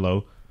in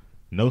Diablo.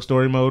 No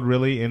story mode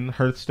really in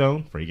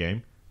Hearthstone. Free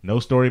game. No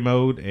story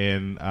mode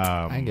in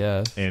I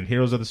guess in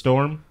Heroes of the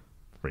Storm.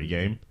 Free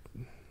game.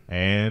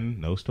 And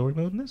no story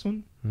mode in this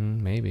one.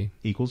 Maybe.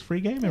 Equals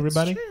free game,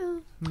 everybody. That's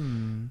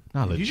true.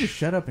 Did you just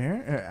shut up,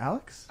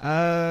 Alex?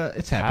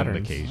 It's happened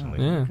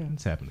occasionally. Yeah.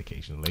 It's happened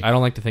occasionally. I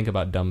don't like to think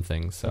about dumb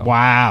things. So.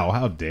 Wow,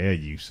 how dare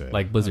you, sir?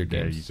 Like Blizzard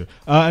games.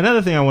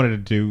 Another thing I wanted to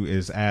do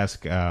is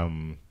ask,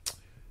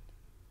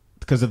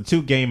 because of the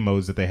 2 game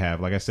modes that they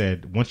have, like I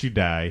said, once you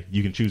die,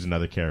 you can choose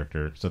another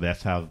character. So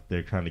that's how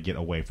they're trying to get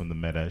away from the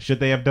meta. Should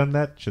they have done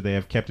that? Should they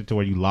have kept it to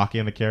where you lock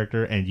in a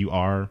character and you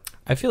are...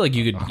 I feel like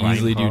you could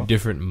easily do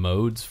different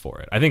modes for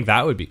it. I think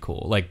that would be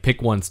cool. Like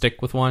pick one,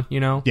 stick with one, you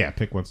know? Yeah,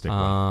 pick one, stick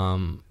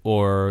one.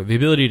 Or the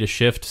ability to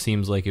shift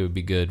seems like it would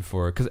be good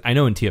for... Because I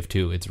know in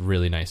TF2, it's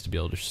really nice to be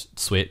able to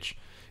switch.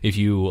 If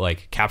you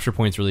like capture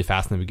points really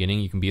fast in the beginning,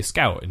 you can be a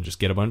scout and just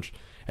get a bunch...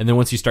 And then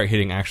once you start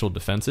hitting actual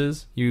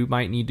defenses, you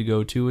might need to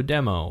go to a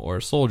demo or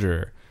a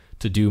soldier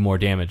to do more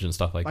damage and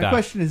stuff like that. My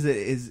question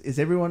is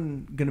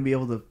everyone going to be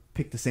able to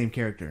pick the same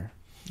character?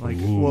 Like,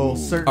 will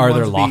certain Are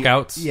there ones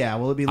lockouts? Yeah,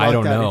 will it be locked I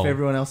don't out know. if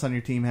everyone else on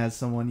your team has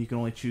someone you can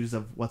only choose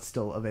of what's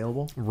still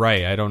available?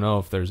 Right, I don't know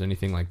if there's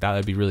anything like that.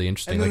 That'd be really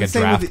interesting, And like a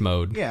draft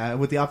mode. Yeah,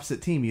 with the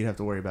opposite team you'd have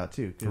to worry about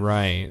too.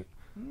 Right.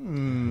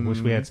 Wish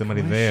we had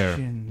somebody there.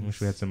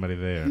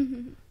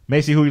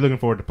 Macy, who are you looking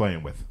forward to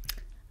playing with?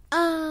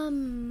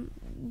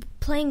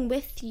 Playing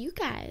with you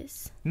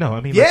guys. No,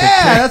 I mean...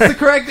 that's the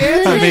correct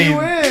answer. She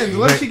wins.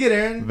 What did she get,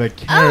 Aaron? The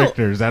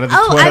characters out of the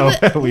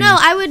 12.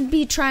 I would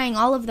be trying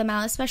all of them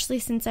out, especially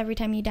since every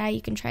time you die,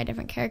 you can try a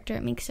different character.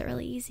 It makes it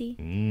really easy.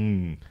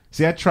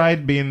 See, I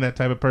tried being that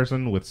type of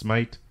person with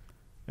Smite,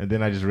 and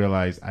then I just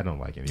realized I don't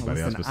like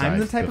anybody else besides I'm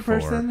the type of 4.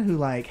 person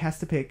who has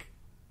to pick...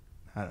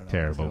 I don't know.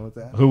 Terrible.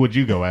 Who would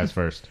you go as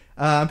first?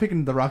 I'm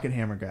picking the Rocket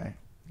Hammer guy.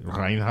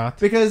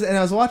 Reinhardt? And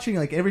I was watching,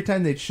 like, every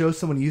time they'd show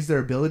someone use their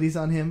abilities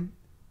on him,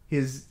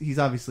 he's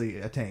obviously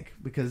a tank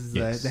because the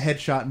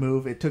headshot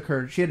move, it took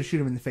her, she had to shoot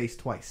him in the face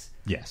twice.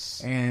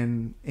 Yes.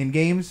 And in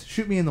games,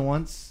 shoot me in the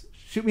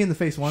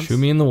face once. Shoot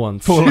me in the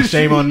once.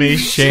 Shame on me.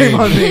 Shame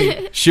on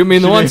me. Shoot me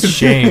in the once.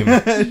 Shame.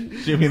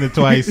 Shoot me in the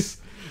twice.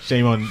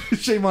 Shame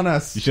on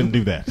us. You shouldn't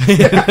do that.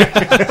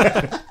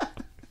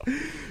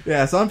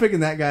 Yeah, so I'm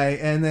picking that guy,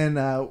 and then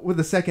with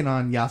the second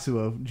on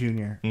Yasuo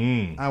Jr.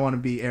 I want to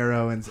be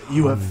Arrow and say,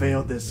 you have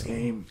failed this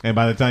game. And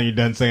by the time you're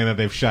done saying that,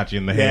 they've shot you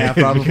in the head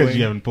because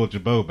you haven't pulled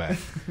your bow back.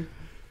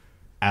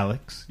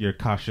 Alex, your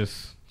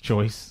cautious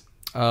choice?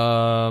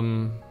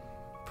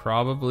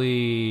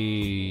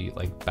 Probably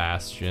like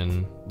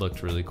Bastion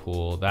looked really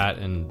cool. That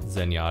and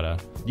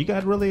Zenyatta. You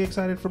got really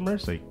excited for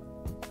Mercy.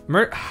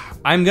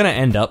 I'm gonna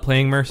end up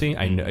playing Mercy.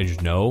 I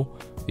just know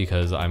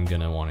because I'm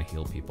gonna want to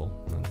heal people.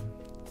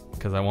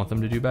 Because I want them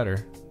to do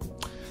better.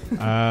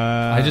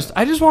 I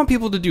just want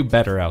people to do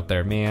better out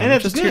there, man. And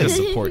it's just good. here to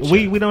support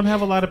you. We don't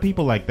have a lot of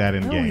people like that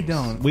in games. We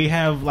don't. We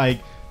have like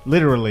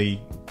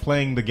literally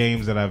playing the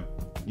games that I've,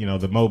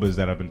 the MOBAs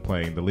that I've been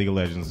playing, the League of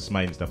Legends, the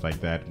Smite and stuff like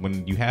that.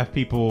 When you have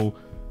people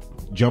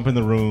jump in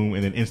the room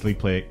and then instantly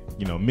play,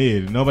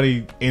 mid,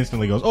 nobody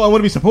instantly goes, "Oh, I want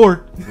to be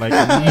support." Like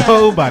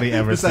nobody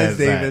ever says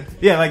David.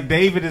 that. Yeah, like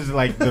David is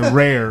like the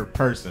rare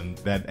person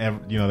that ever,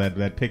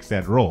 that picks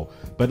that role.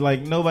 But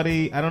like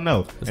nobody, I don't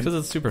know. It's because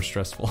it's super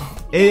stressful.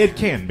 It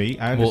can be.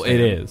 I understand. Well,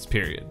 it is.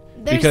 Period.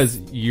 Because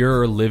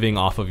you're living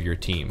off of your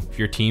team. If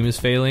your team is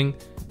failing,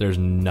 there's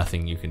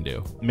nothing you can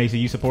do. Macy,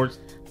 you support?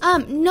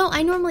 No,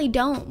 I normally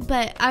don't,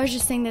 but I was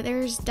just saying that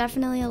there's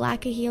definitely a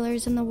lack of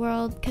healers in the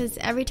world, because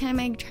every time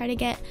I try to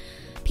get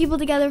people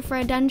together for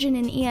a dungeon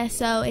in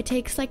ESO, it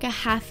takes like a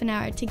half an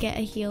hour to get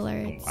a healer.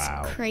 It's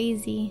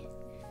crazy.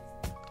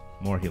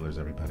 More healers,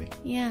 everybody.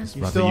 Yeah.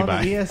 You're still on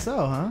the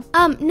ESO,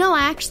 huh? No,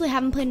 I actually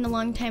haven't played in a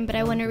long time, but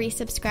I want to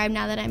resubscribe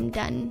now that I'm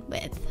done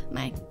with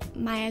my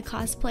Maya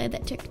cosplay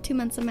that took 2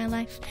 months of my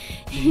life.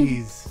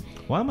 Jeez.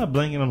 Why am I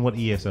blanking on what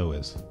ESO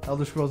is?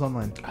 Elder Scrolls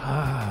Online.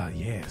 Ah,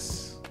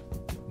 yes.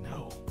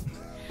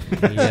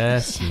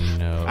 Yes,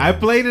 no. I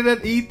played it at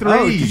E3.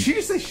 Oh, did she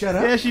just say shut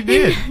up? Yeah, she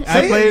did.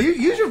 I played it.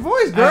 Use your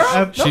voice, girl.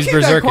 Don't she's keep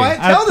that berserking.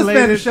 quiet. Tell this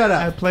man to shut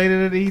up. I played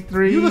it at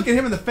E3. You look at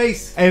him in the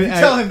face and you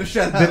tell him to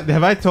shut up.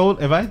 Have I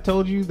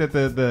told you that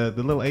the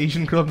little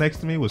Asian girl next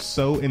to me was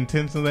so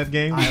intense in that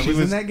game? I was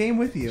in that game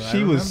with you.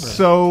 She was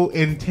so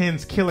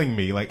intense, killing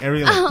me. Like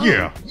every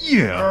yeah.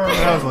 And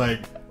I was like,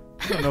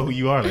 I don't know who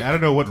you are. Like, I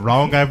don't know what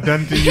wrong I've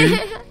done to you,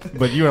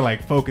 but you are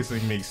like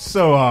focusing me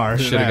so hard.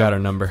 Should have got her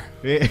number.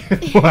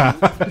 Wow.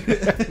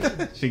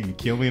 She can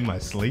kill me in my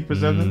sleep or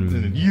something. And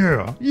then,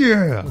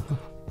 yeah.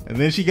 And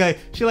then she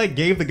like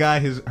gave the guy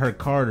her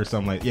card or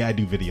something. Like, yeah, I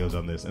do videos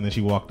on this. And then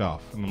she walked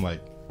off. And I'm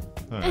like,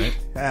 all right.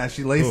 Yeah,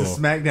 she lays a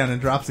smack down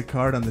and drops a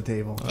card on the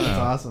table. That's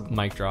awesome.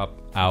 Mic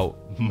drop out.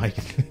 Mic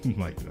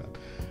drop.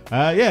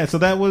 Yeah, so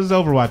that was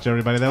Overwatch,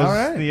 everybody. That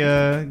was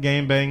the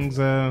Game Bang's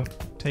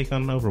take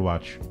on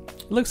Overwatch.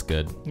 Looks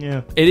good.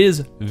 Yeah. It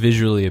is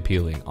visually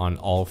appealing on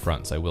all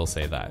fronts, I will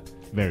say that.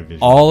 Very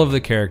visual. All of the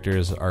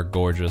characters are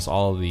gorgeous.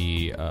 All of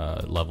the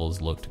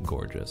levels looked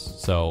gorgeous.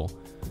 So,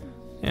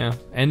 yeah,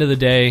 end of the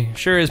day,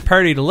 sure is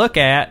pretty to look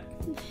at.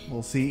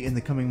 We'll see in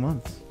the coming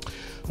months.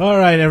 All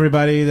right,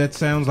 everybody. That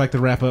sounds like the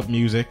wrap-up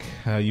music.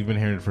 You've been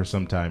hearing it for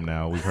some time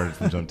now. We've heard it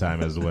for some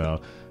time as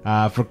well.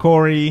 For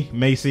Cory,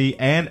 Macy,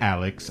 and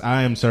Alex,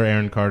 I am Sir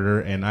Aaron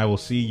Carter, and I will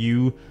see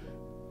you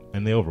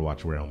in the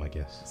Overwatch realm, I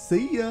guess.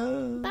 See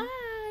ya. Bye.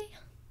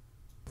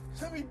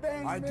 Let me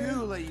bang, I man.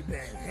 Do let you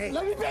bang. Hey.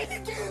 Let me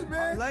bang again,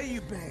 man. I let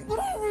you bang.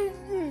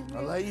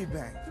 I let you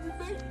bang.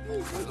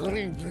 Let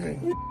you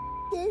bang.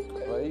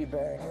 Let you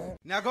bang.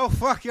 Now go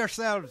fuck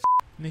yourselves.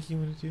 Nick, you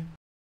wanted to?